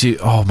going to,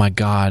 oh my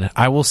God.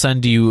 I will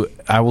send you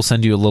a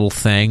little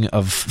thing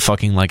of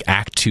fucking like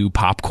Act 2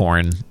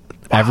 popcorn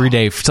every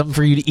day, something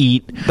for you to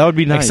eat. That would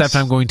be nice. Except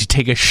I'm going to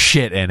take a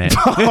shit in it.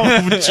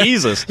 Oh,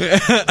 Jesus.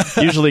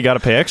 Usually got to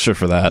pay extra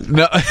for that.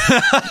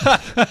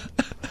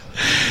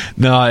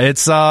 No,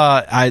 it's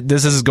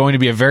this is going to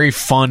be a very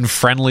fun,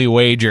 friendly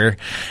wager,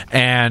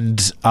 and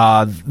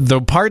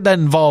the part that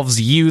involves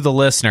you, the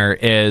listener,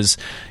 is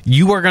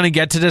you are going to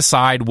get to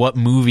decide what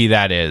movie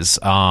that is.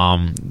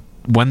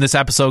 When this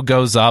episode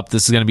goes up,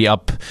 this is going to be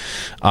up.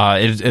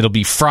 It'll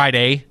be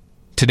Friday.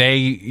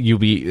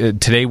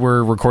 Today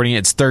we're recording it.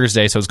 It's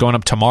Thursday, so it's going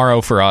up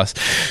tomorrow for us.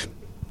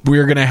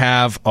 We're going to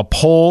have a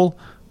poll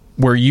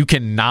where you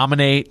can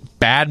nominate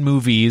bad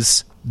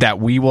movies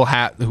that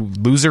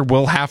loser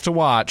will have to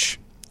watch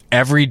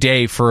every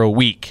day for a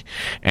week.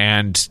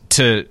 And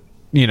to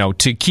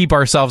keep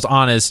ourselves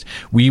honest,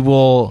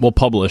 we'll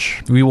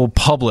publish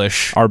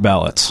our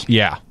ballots.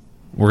 Yeah.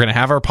 We're going to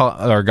have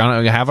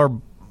our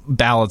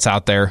ballots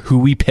out there, who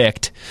we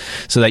picked,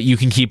 so that you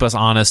can keep us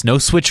honest. No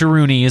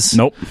switcheroonies.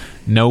 Nope.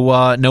 No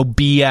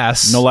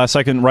BS. No last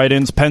second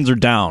write-ins. Pens are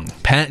down.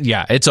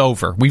 Yeah, it's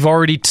over. We've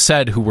already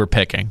said who we're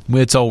picking.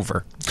 It's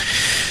over.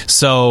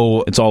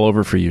 So it's all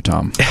over for you,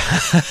 Tom.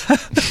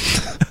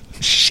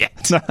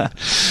 Shit.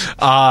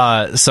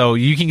 So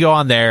you can go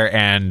on there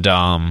and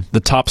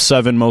the top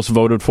 7 most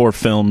voted for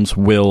films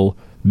will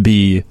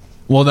be.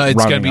 Well, no,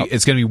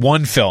 it's gonna be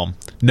one film.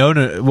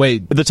 No,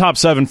 wait. The top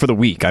 7 for the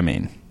week, I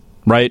mean.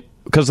 Right?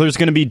 Because there's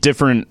going to be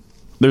people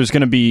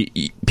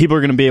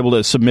are going to be able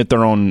to submit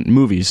their own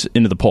movies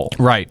into the poll.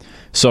 Right.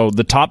 So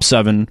the top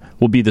 7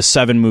 will be the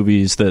 7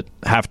 movies that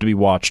have to be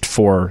watched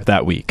for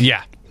that week.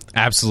 Yeah,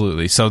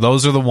 absolutely. So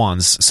those are the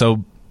ones.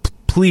 So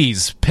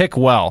please pick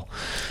well.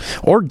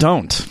 Or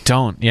don't.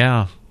 Don't,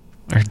 yeah.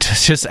 Or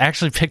just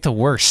actually pick the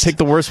worst. Pick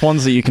the worst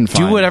ones that you can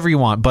find. Do whatever you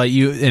want. But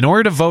in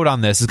order to vote on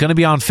this, it's going to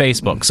be on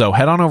Facebook. So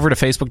head on over to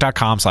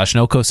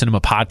facebook.com/NoCo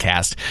Cinema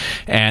Podcast.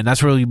 And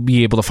that's where you'll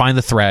be able to find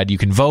the thread. You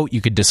can vote.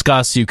 You can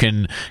discuss. You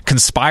can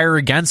conspire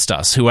against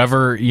us.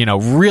 Whoever,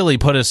 really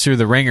put us through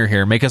the ringer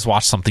here. Make us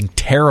watch something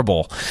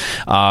terrible.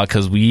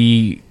 Because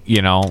we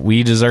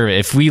deserve it.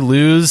 If we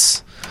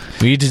lose,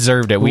 we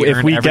deserved it. We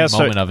earned every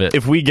moment of it.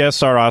 If we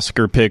guess our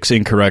Oscar picks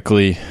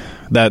incorrectly,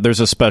 that there's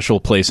a special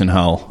place in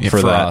hell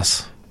for that.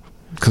 Us.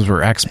 because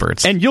we're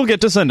experts. And you'll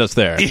get to send us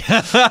there.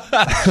 And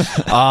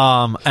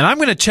I'm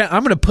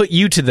gonna put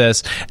you to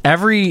this.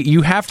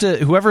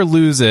 Whoever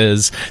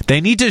loses,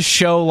 they need to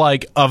show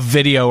like a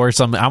video or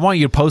something. I want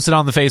you to post it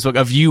on the Facebook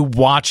of you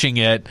watching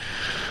it.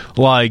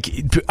 Like,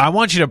 I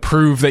want you to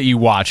prove that you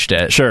watched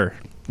it. Sure.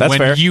 That's when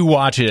fair. you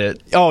watch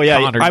it. Oh yeah,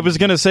 Connor, I was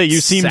gonna say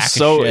you seem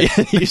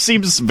you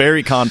seem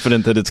very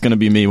confident that it's gonna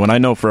be me when I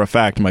know for a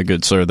fact, my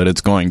good sir, that it's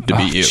going to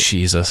be you.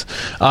 Jesus.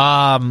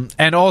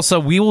 And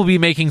also, we will be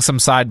making some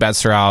side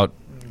bets throughout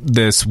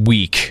this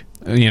week.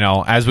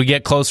 As we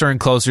get closer and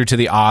closer to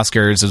the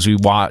Oscars, as we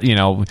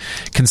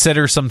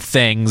consider some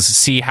things,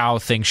 see how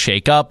things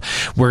shake up,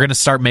 we're going to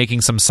start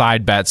making some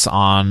side bets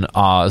on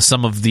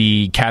some of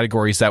the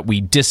categories that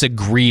we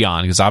disagree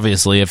on, because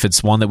obviously if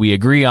it's one that we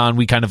agree on,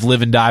 we kind of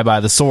live and die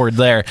by the sword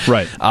there.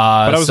 Right. But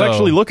I was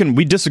actually looking,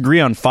 we disagree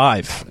on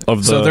 5 of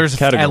the So there's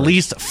categories. at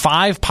least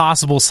 5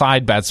 possible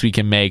side bets we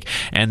can make,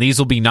 and these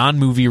will be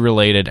non-movie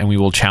related, and we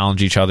will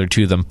challenge each other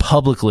to them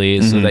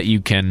publicly so that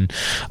you can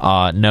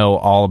know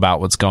all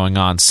about what's going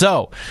on.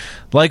 So,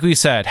 like we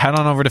said, head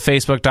on over to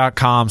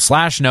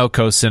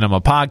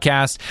facebook.com/NoCoCinema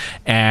podcast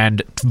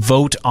and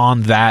vote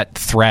on that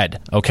thread,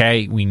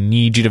 okay? We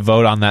need you to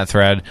vote on that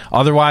thread.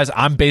 Otherwise,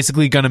 I'm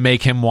basically going to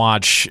make him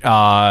watch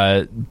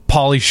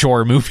Pauly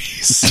Shore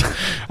movies.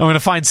 I'm going to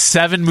find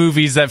 7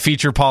 movies that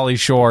feature Pauly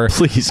Shore.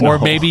 Please, or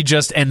no. maybe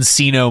just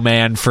Encino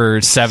Man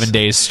for 7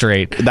 days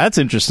straight. That's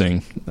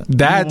interesting.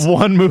 That's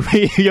one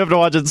movie you have to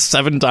watch it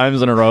 7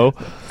 times in a row.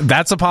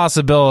 That's a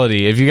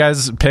possibility. If you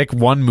guys pick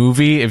one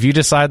movie, if you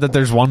decide that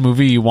there's one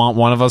movie you want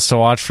one of us to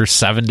watch for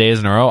 7 days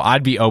in a row,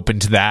 I'd be open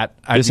to that.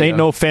 This ain't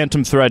no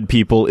phantom thread,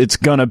 people. It's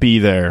gonna be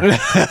there.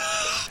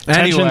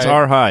 Tensions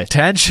are high.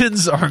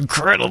 Tensions are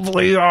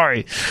incredibly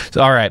high.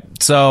 All right.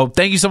 So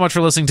thank you so much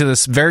for listening to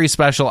this very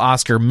special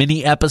Oscar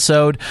mini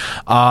episode.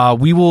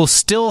 We will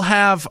still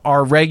have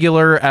our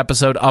regular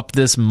episode up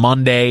this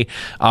Monday.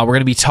 We're going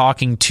to be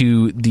talking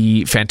to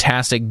the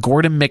fantastic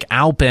Gordon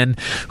McAlpin,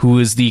 who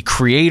is the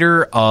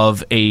creator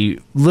of a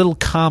little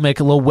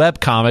web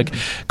comic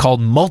called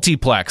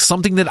Multiplex,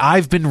 something that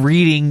I've been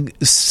reading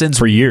since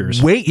for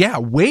years.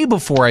 Way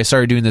before I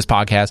started doing this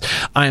podcast.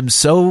 I am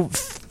so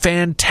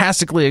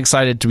fantastically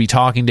excited to be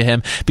talking to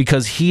him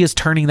because he is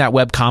turning that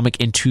webcomic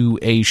into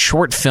a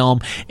short film.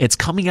 It's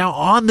coming out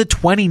on the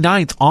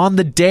 29th, on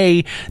the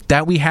day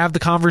that we have the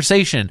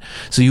conversation.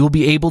 So you will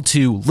be able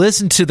to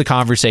listen to the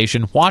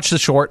conversation, watch the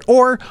short,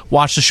 or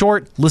watch the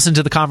short, listen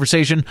to the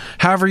conversation,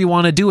 however you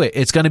want to do it.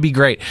 It's going to be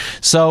great.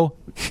 So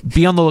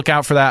be on the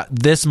lookout for that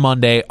this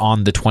Monday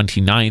on the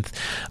 29th.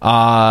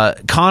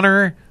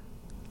 Connor,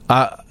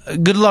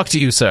 good luck to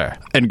you, sir.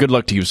 And good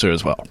luck to you, sir,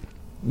 as well.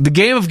 The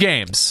Game of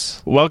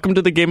Games. Welcome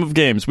to the Game of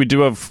Games. We do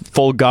have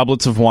full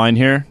goblets of wine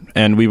here,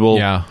 and we will,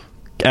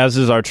 as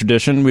is our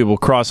tradition, we will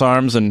cross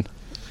arms and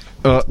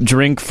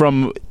drink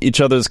from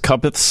each other's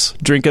cuppets,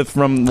 drinketh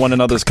from one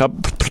another's cup.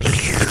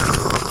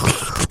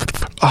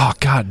 Oh,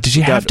 God. Did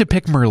you have to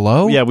pick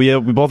Merlot? Yeah,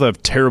 we both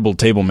have terrible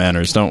table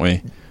manners, don't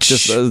we?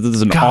 Just this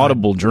is an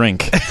audible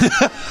drink.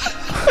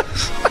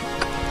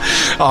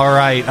 All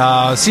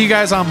right. See you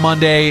guys on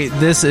Monday.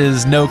 This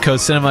is NoCo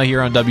Cinema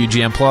here on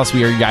WGN Plus.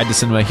 We are your guide to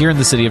cinema here in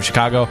the city of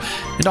Chicago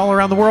and all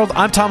around the world.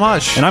 I'm Tom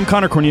Hush. And I'm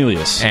Connor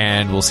Cornelius.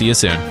 And we'll see you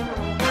soon.